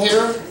and roll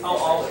here?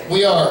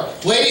 We are.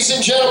 Ladies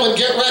and gentlemen,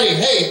 get ready.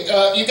 Hey,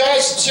 you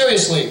guys,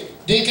 seriously.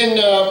 Deacon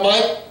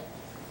Mike,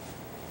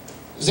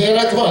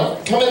 Zana, come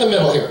on. Come in the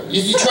middle here.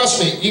 You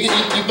trust me. You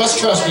must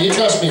trust me. You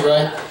trust me,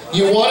 right?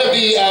 You want to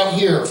be out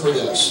here for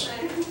this.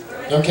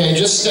 Okay,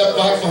 just step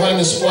back behind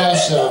the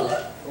splash zone.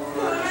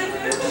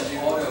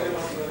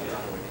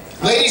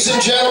 Ladies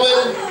and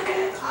gentlemen,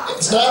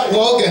 it's not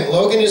Logan.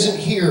 Logan isn't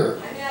here.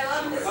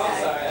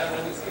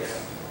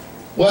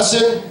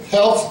 Wesson,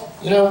 help,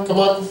 you know, come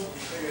on.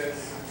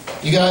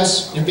 You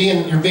guys, you're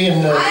being. I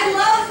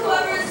love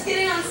whoever's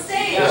getting on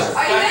stage. Yeah.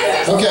 Are you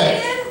guys excited?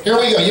 Okay, here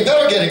we go. You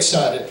better get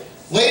excited.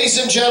 Ladies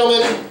and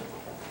gentlemen,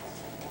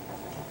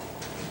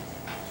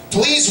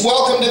 please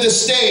welcome to the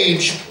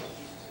stage,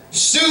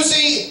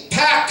 Susie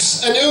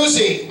Pax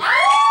Anuzzi.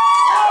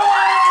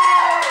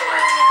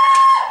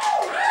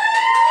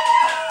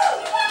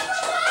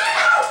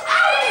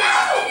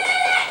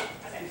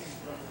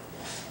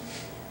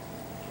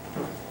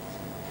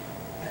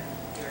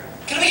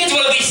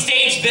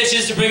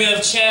 Bitches to bring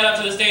a chair up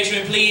to the stage for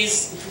me, please.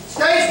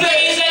 Stage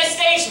Please, a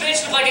stage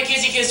bitch with like a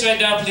kissy kiss right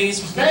now, please.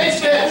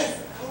 Stage bitch.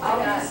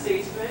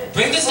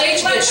 Bring the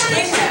stage bitch.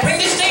 Bring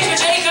the stage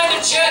bitch. Any kind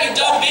of chair, you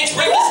dumb bitch.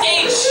 Bring the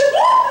stage.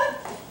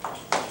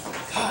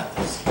 God,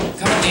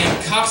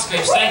 goddamn cock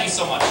scrapes. Thank you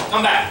so much.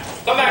 Come back.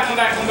 Come back. Come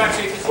back. Come back.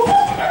 Come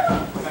back.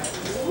 Come back.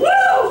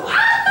 Woo!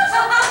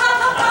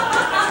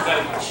 Thank you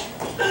very much.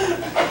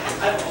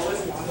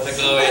 The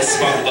glorious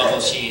smart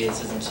bubble she is,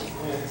 isn't she?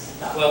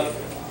 Well.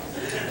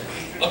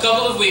 A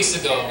couple of weeks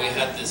ago, we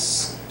had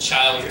this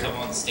child come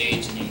on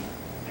stage, and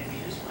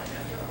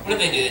what did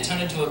they do? They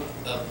turned into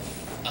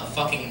a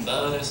fucking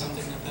bird or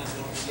something like that.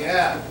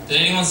 Yeah. Did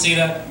anyone see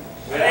that?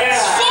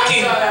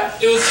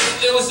 Yeah.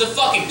 It was the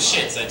fucking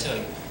shits, I tell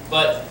you.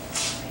 But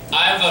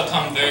I've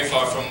come very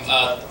far from.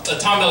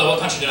 Tom Miller, what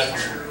country did I come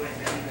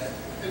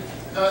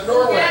from?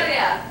 Norway.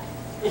 Yeah.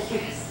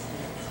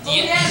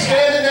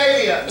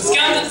 Scandinavia.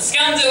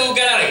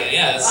 Scandinavia,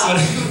 yeah, that's what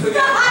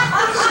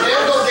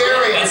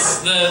Scandinavia.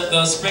 it's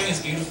the spring is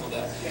beautiful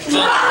there.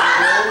 But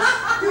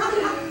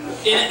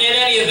in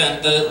any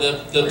event,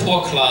 the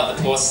poor Claude,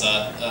 the poor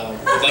sod,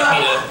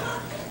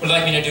 would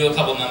like me to do a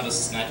couple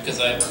numbers tonight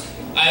because I've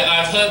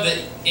heard that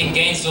in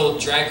Gainesville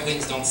drag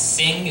queens don't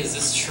sing. Is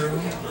this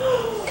true?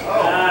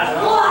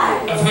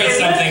 I've heard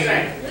something.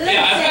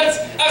 Yeah,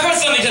 I've heard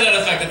something to that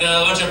effect that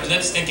they're a bunch of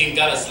lip stinking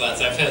gutter sluts.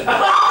 I've heard.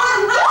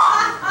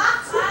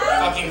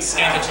 Fucking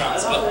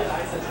scankatrons, but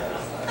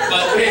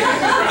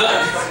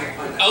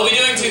I'll be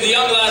doing two. The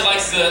young lad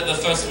likes the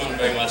first one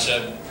very much.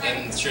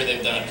 I'm sure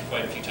they've done it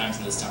quite a few times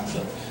in this town.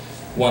 But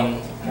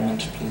one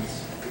moment,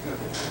 please.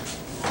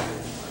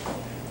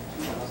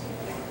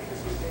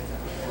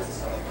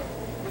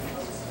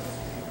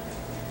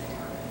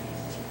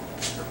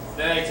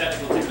 Very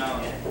technical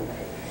technology.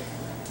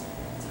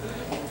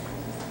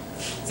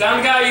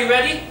 Sound guy, are you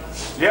ready?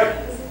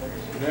 Yep.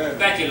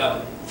 Thank you,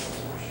 love.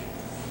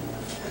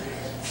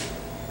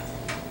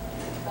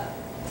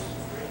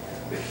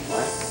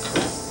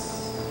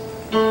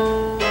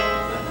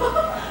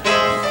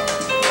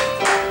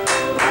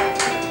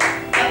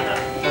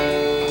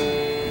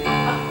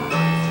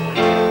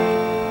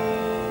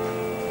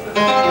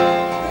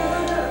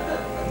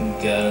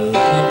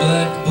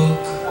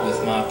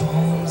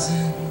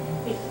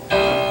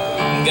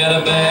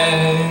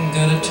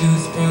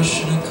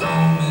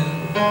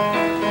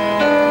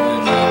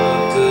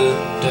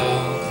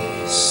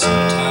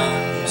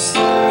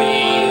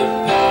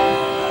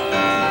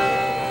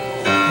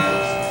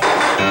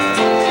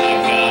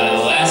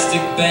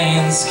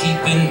 hands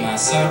keeping my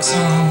socks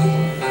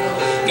on.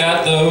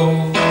 Got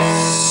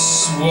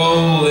those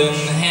swollen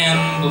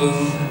hand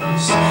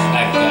blues.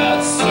 I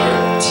got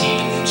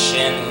 13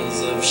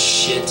 channels of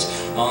shit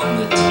on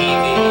the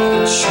TV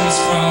to choose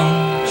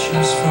from, to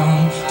choose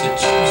from, to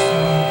choose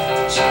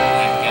from.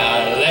 I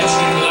got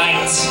electric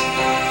light,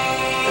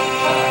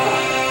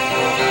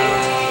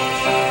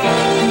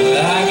 but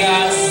I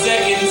got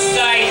second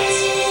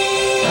sight.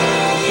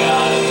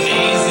 Got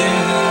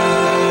amazing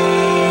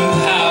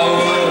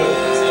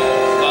powers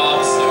of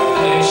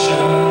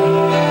observation.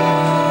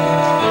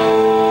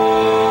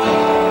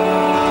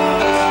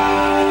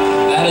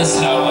 That is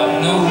how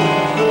I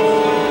know.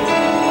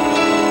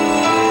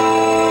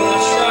 When I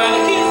try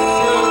to get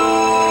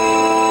through,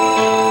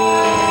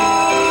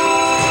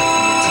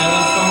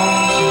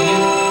 telephone to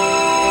you,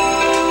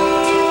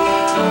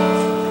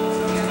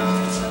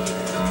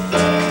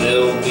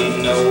 there'll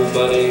be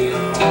nobody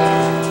home.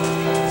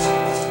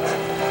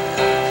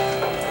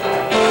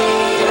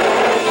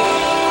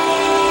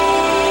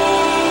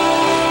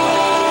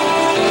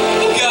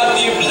 Got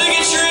the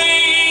obligatory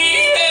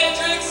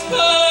Hendrix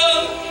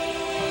pump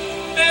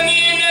and the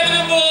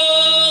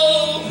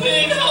inevitable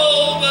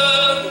pinhole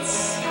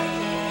buns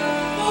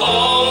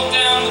all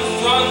down the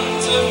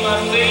front of my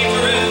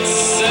favorite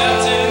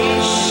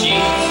satin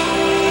sheet.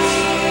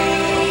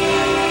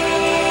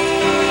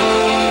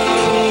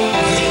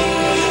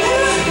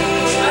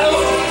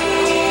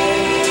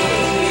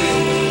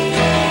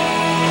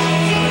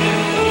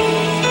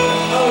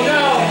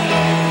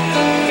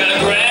 Got a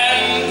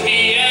grand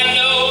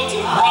piano to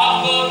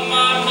prop up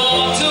my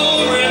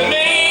mortal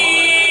remains.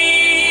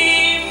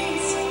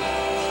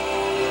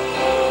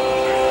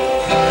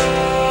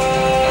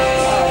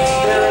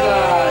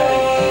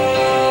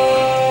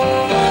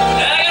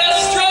 I got a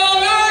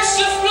strong urge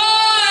to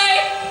fly,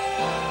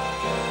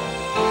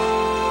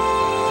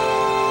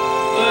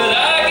 but I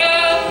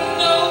got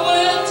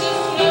nowhere to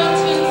fly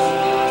to.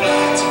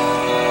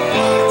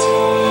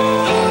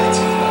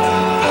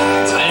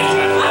 I didn't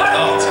try to fly at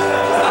all.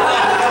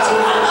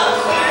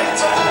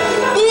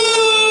 Ooh,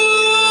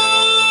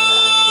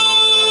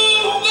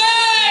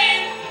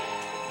 babe,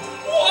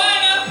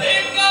 wanna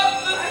pick up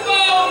the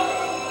phone?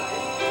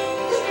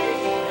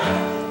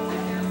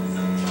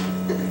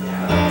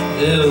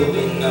 There'll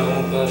be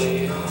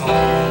nobody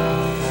home.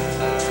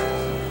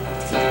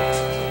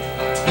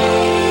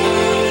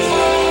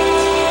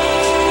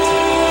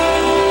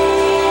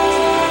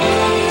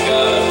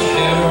 Got a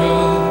pair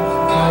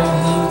of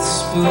gold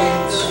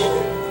spooks,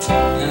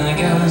 and I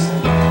got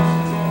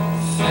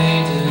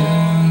faded.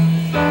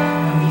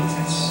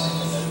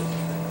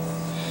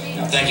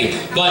 No, thank you.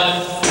 But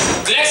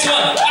the next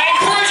one, I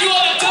encourage you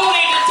all to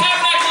donate to the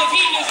Tabernacle of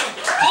Hedonism.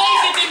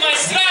 Place it in my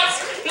straps,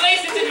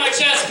 place it in my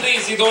chest,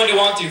 please. You're going to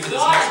want to for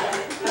this next one.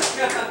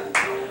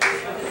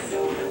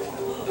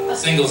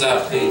 Singles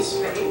out, please.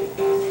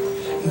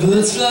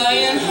 Birds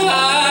flying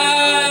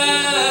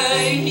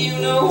high, you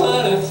know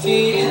what I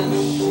feel.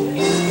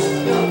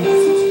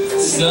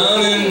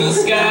 Sun in the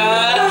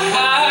sky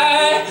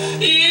high,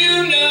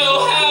 you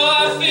know how I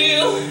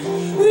feel.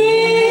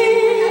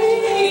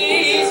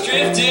 Breeze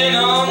drifting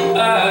on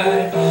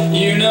by,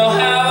 you know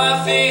how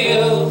I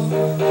feel.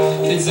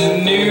 It's a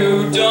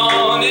new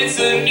dawn, it's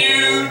a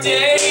new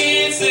day,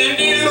 it's a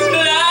new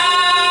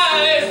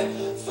life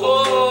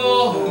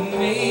for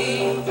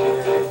me.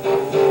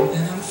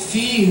 And I'm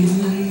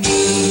feeling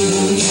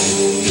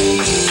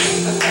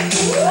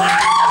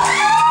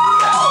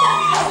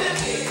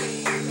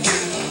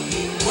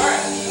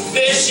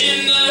fish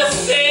in the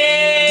sea,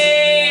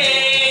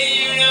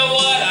 you know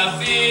what I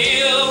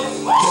feel.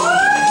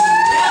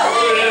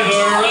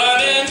 River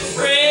running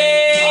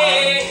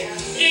free,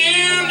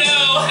 you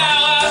know how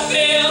I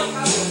feel.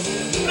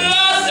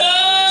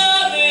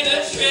 Blossom in a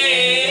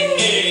tree,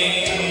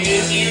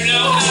 you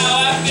know how I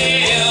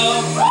feel.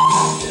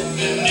 It's a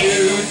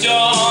new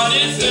dawn,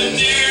 it's a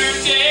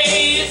new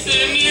day, it's a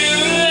new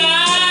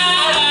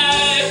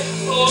life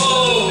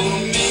for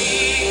me.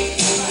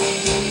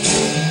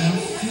 I'm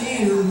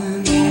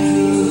feeling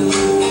good.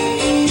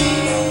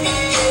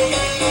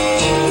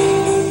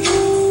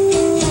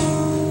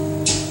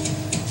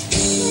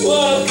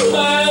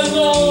 Butterflies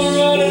all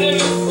running in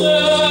the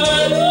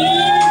sun. You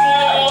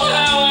know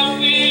how I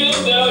feel,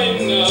 though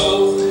you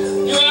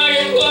know.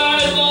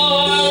 Dragonflies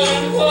all out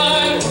and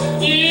fly.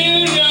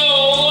 You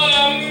know what I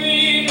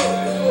mean.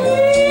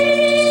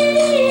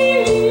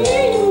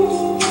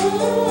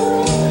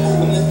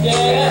 When the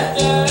day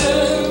is done,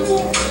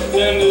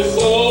 and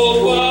this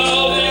whole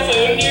world is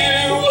a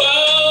new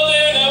world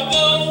and a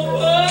bold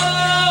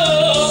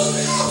world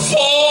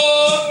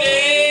for me.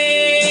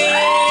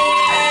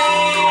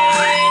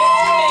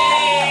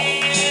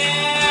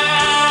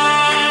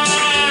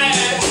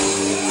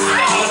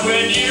 Stars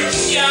when you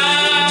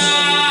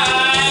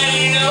shine,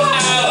 you know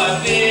how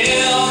I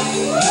feel.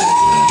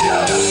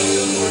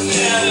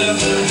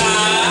 Never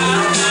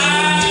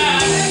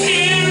high,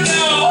 you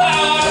know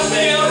how I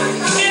feel.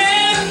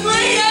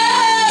 Every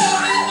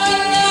hour is my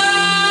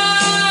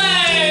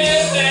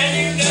life, and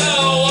you know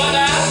what I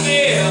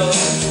feel.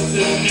 It's a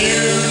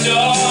new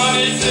dawn.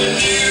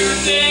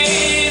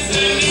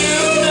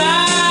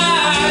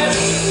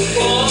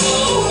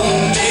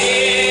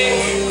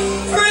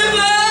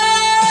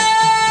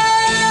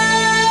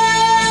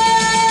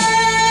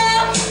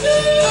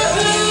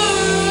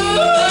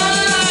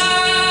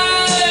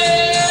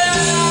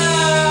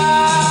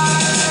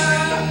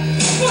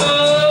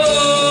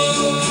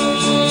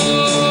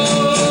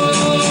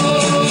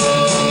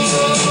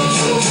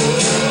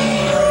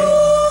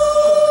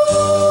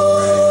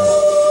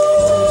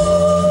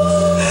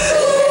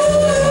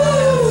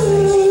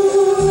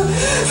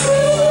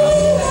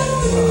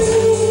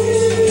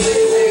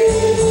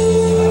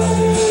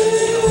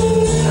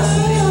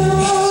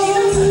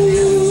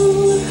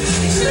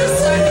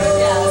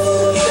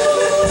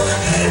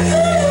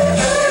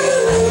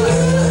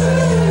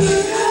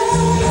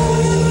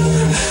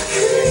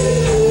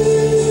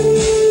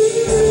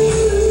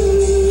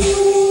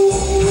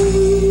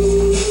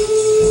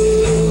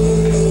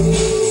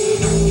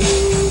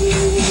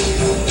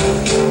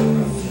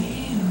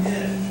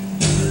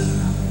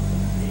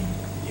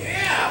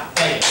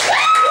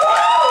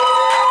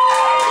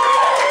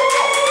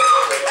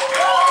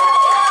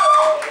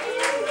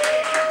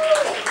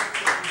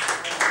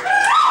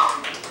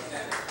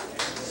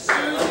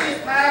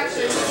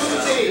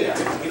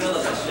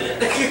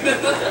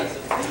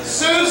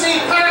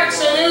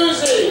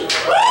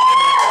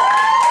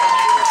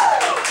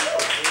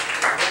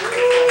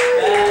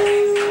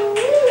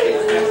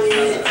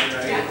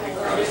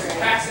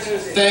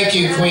 Thank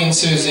you, Queen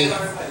Susie.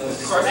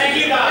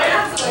 Thank you, Doc.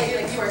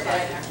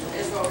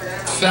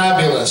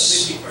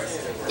 Fabulous.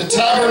 The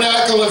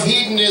Tabernacle of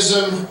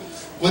Hedonism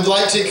would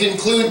like to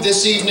conclude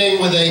this evening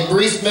with a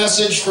brief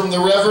message from the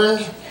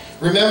Reverend.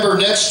 Remember,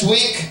 next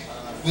week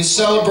we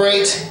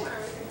celebrate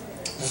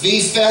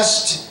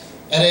V-Fest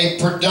at a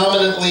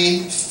predominantly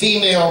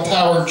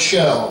female-powered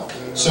show.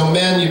 So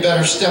men, you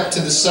better step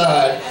to the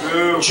side.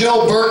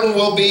 Jill Burton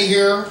will be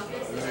here.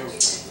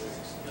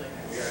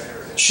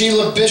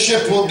 Sheila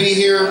Bishop will be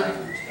here.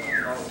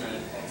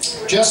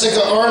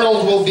 Jessica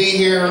Arnold will be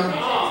here.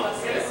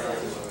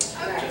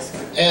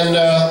 And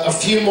a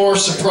few more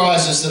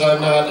surprises that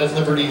I'm not at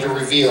liberty to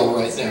reveal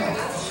right now.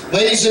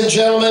 Ladies and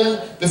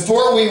gentlemen,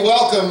 before we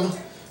welcome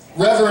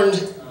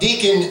Reverend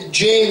Deacon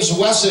James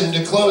Wesson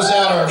to close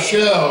out our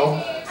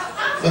show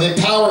with a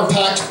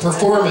power-packed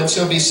performance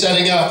he'll be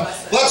setting up,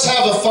 let's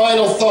have a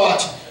final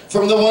thought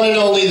from the one and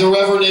only, the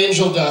Reverend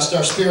Angel Dust,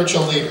 our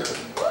spiritual leader.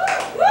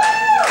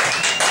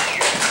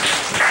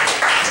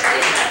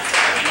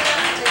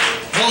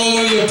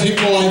 Hallelujah,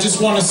 people. I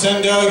just want to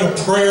send out a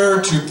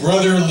prayer to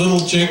Brother Little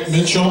Jake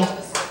Mitchell.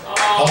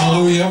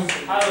 Hallelujah.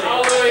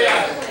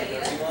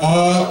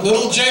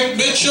 Little Jake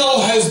Mitchell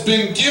has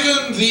been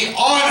given the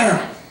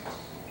honor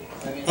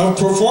of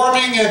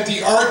performing at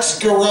the Arts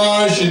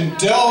Garage in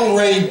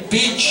Delray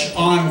Beach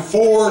on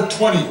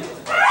 4/20.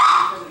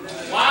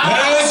 And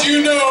as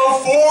you know,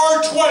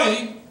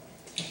 4/20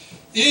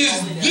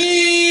 is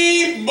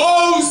the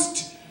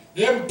most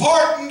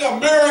important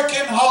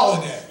American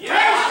holiday.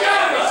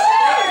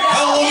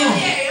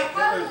 Hallelujah.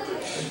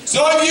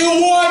 So if you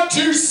want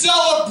to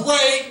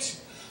celebrate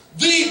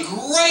the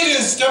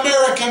greatest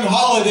American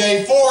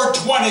holiday,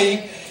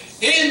 4/20,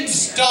 in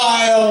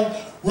style,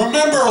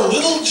 remember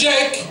Little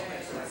Jake,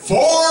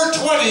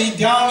 4/20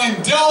 down in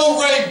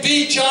Delray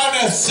Beach on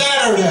a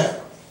Saturday,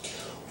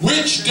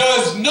 which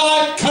does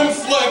not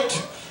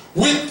conflict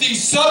with the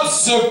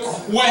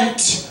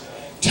subsequent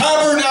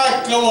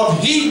Tabernacle of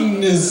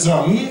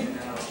Hedonism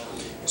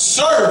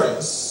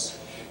service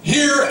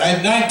here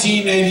at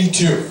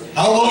 1982.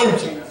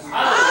 Hallelujah.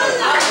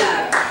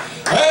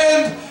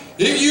 And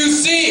if you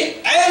see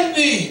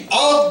any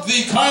of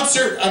the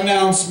concert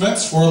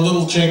announcements for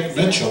Little Jake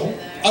Mitchell,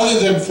 other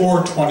than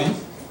 4/20,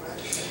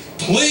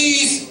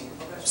 please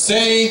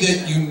say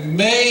that you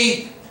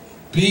may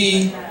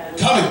be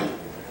coming.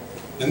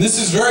 And this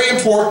is very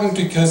important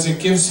because it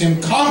gives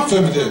him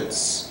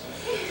confidence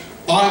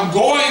on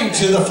going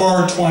to the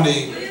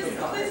 4/20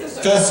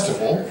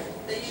 festival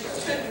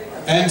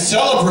and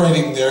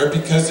celebrating there,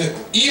 because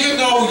even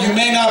though you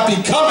may not be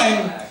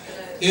coming,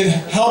 it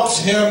helps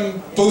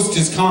him boost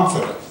his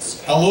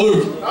confidence.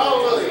 Hallelujah.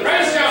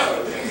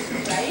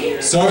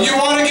 So if you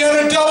want to get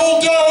a double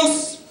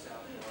dose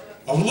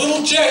of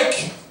Little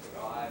Jake,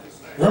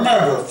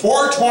 remember,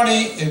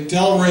 4/20 in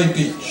Delray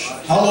Beach.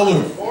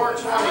 Hallelujah.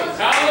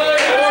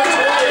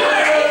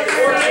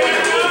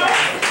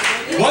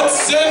 Let's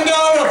send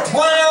out a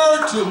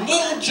prayer to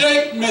Little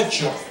Jake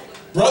Mitchell.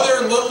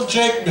 Brother Little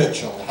Jake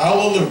Mitchell.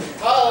 Hallelujah.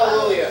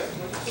 Hallelujah.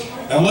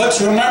 And let's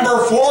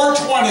remember,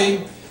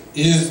 4/20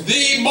 is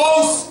the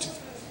most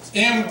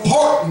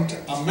important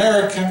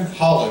American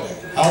holiday.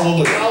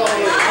 Hallelujah.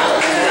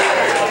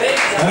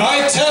 And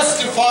I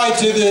testify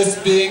to this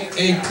being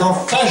a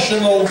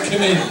professional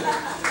Canadian.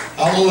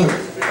 Hallelujah.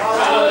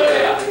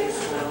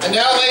 And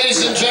now,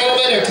 ladies and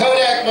gentlemen, a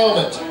Kodak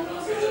moment.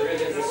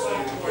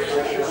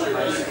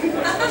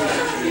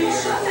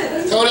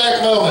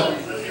 Kodak moment.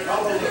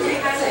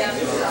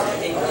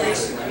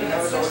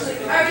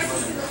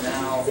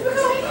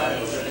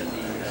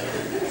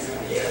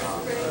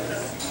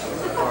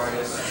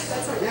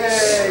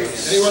 Yay!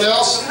 Anyone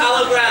else?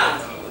 Hollow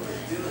ground.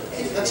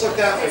 Let's look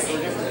that way for a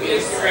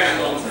different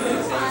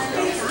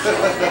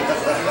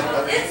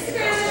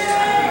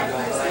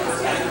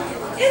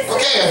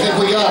Okay, I think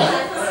we got it.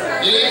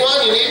 You need one?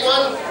 You need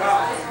one?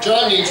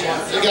 John needs one.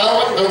 You got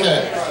one? Okay.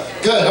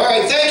 Good. All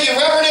right. Thank you.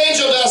 Reverend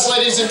Angel Dust,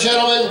 ladies and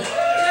gentlemen.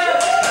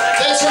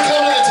 Thanks for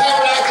coming to the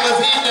Tabernacle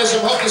of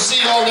Hedonism. Hope to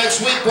see you all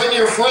next week. Bring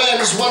your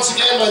friends. Once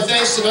again, my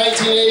thanks to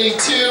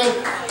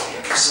 1982.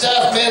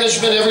 Staff,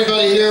 management,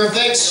 everybody here.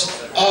 Thanks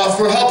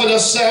for helping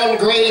us sound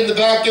great in the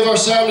back. Give our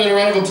sound a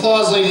round of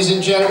applause, ladies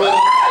and gentlemen.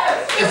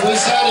 If we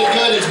sounded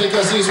good, it's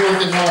because he's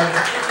working hard.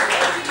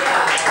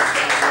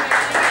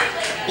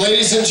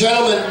 Ladies and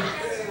gentlemen,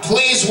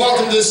 please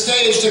welcome to the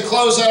stage to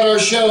close out our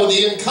show,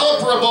 the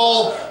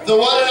incomparable, the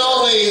one and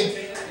only,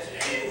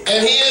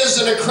 and he is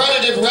an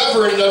accredited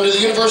reverend under the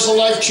Universal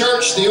Life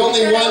Church, the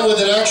only one with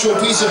an actual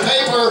piece of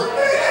paper,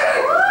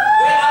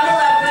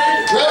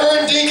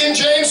 Reverend Deacon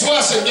James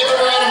Wesson. Give him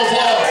a round of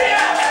applause.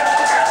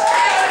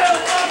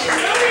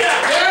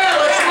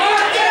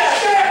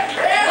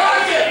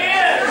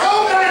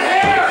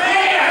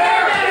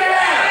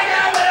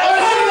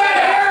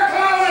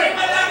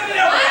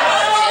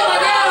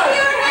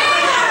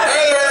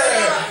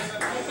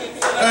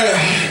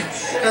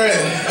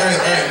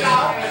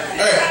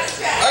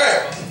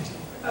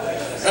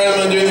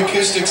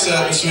 Acoustic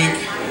set this week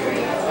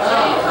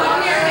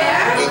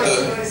with the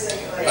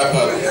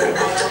iPod.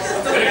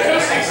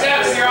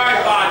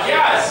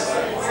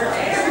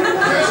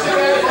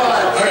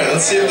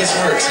 Let's see if this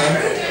works, huh?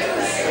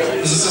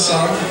 Is this a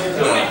song?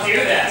 No.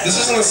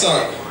 This isn't a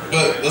song,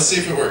 but let's see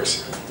if it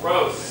works.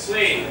 Bro,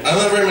 sweet. I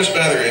don't have very much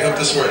battery. I hope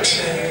this works.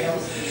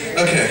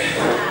 Okay.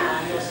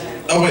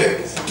 Oh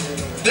wait.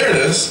 There it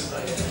is.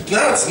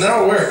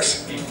 Now it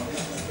works.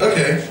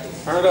 Okay.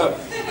 Turn it up.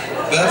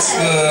 That's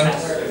the...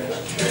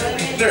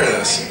 There it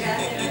is.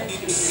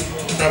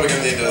 Probably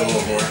gonna need that a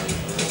little more.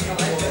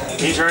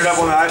 Can you turn it up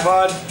on the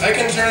iPod? I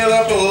can turn it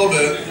up a little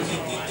bit.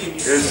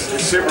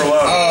 It's super low.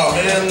 Oh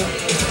man.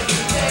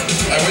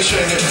 I wish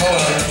I knew. Hold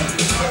on.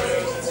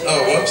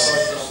 Oh, whoops.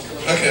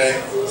 Okay.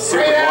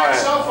 Super quiet.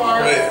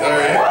 Wait,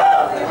 alright.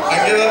 I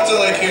can get up to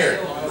like here.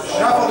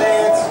 Shuffle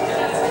dance.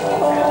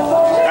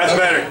 That's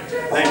better.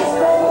 Thank you.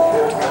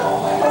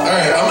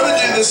 Alright, I'm gonna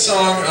do this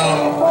song.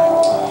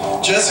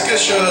 Jessica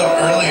showed up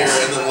earlier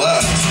and then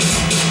left.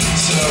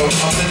 So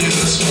I'm gonna do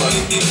this one.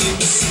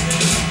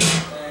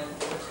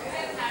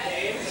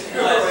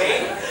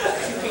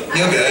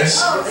 Yo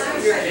guys.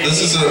 This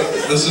is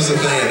a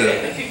thing I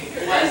did.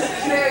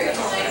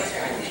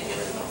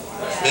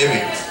 Maybe.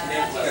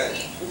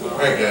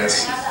 Alright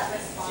guys.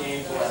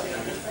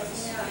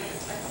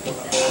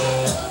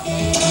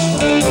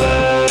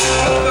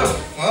 What the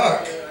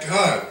fuck?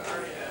 God.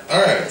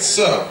 Alright,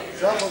 so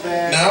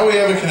now we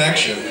have a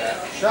connection.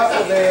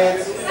 Shuffle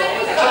dance.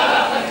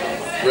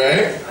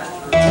 Right?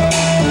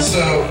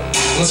 So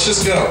let's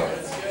just go.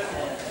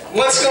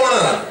 What's going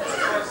on?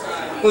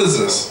 What is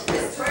this?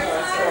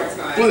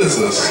 What is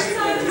this?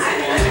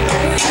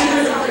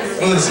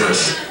 What is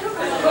this?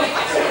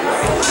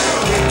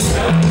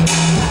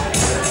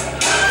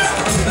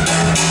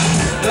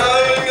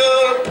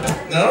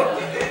 No?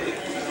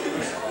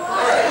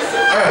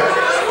 Alright.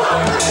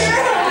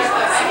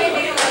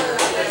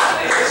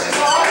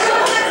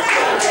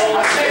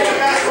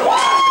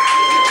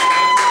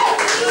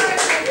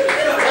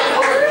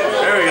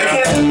 There we go.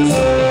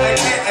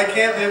 I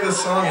can't do this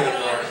song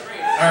anymore.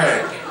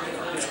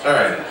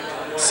 Alright.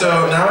 So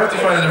now I have to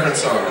find a different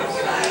song.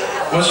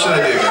 What should I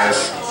do, guys?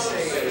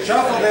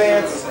 Shuffle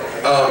dance.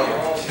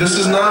 This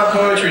is not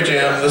Poetry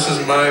Jam, this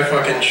is my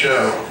fucking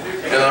show.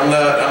 And I'm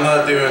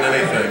not doing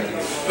anything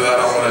that I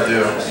don't want to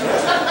do.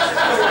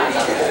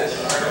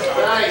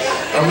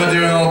 I'm gonna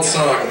do an old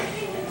song.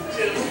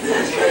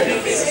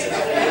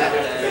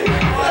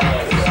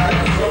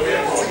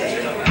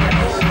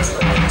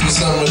 Do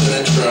something with an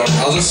intro.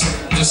 I'll just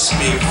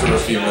speak for a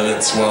few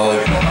minutes while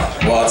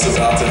it's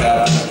about to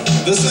happen.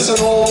 This is an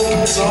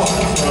old song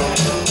from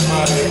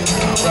my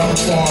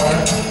repertoire,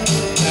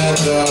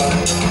 and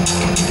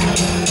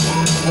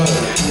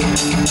whatever.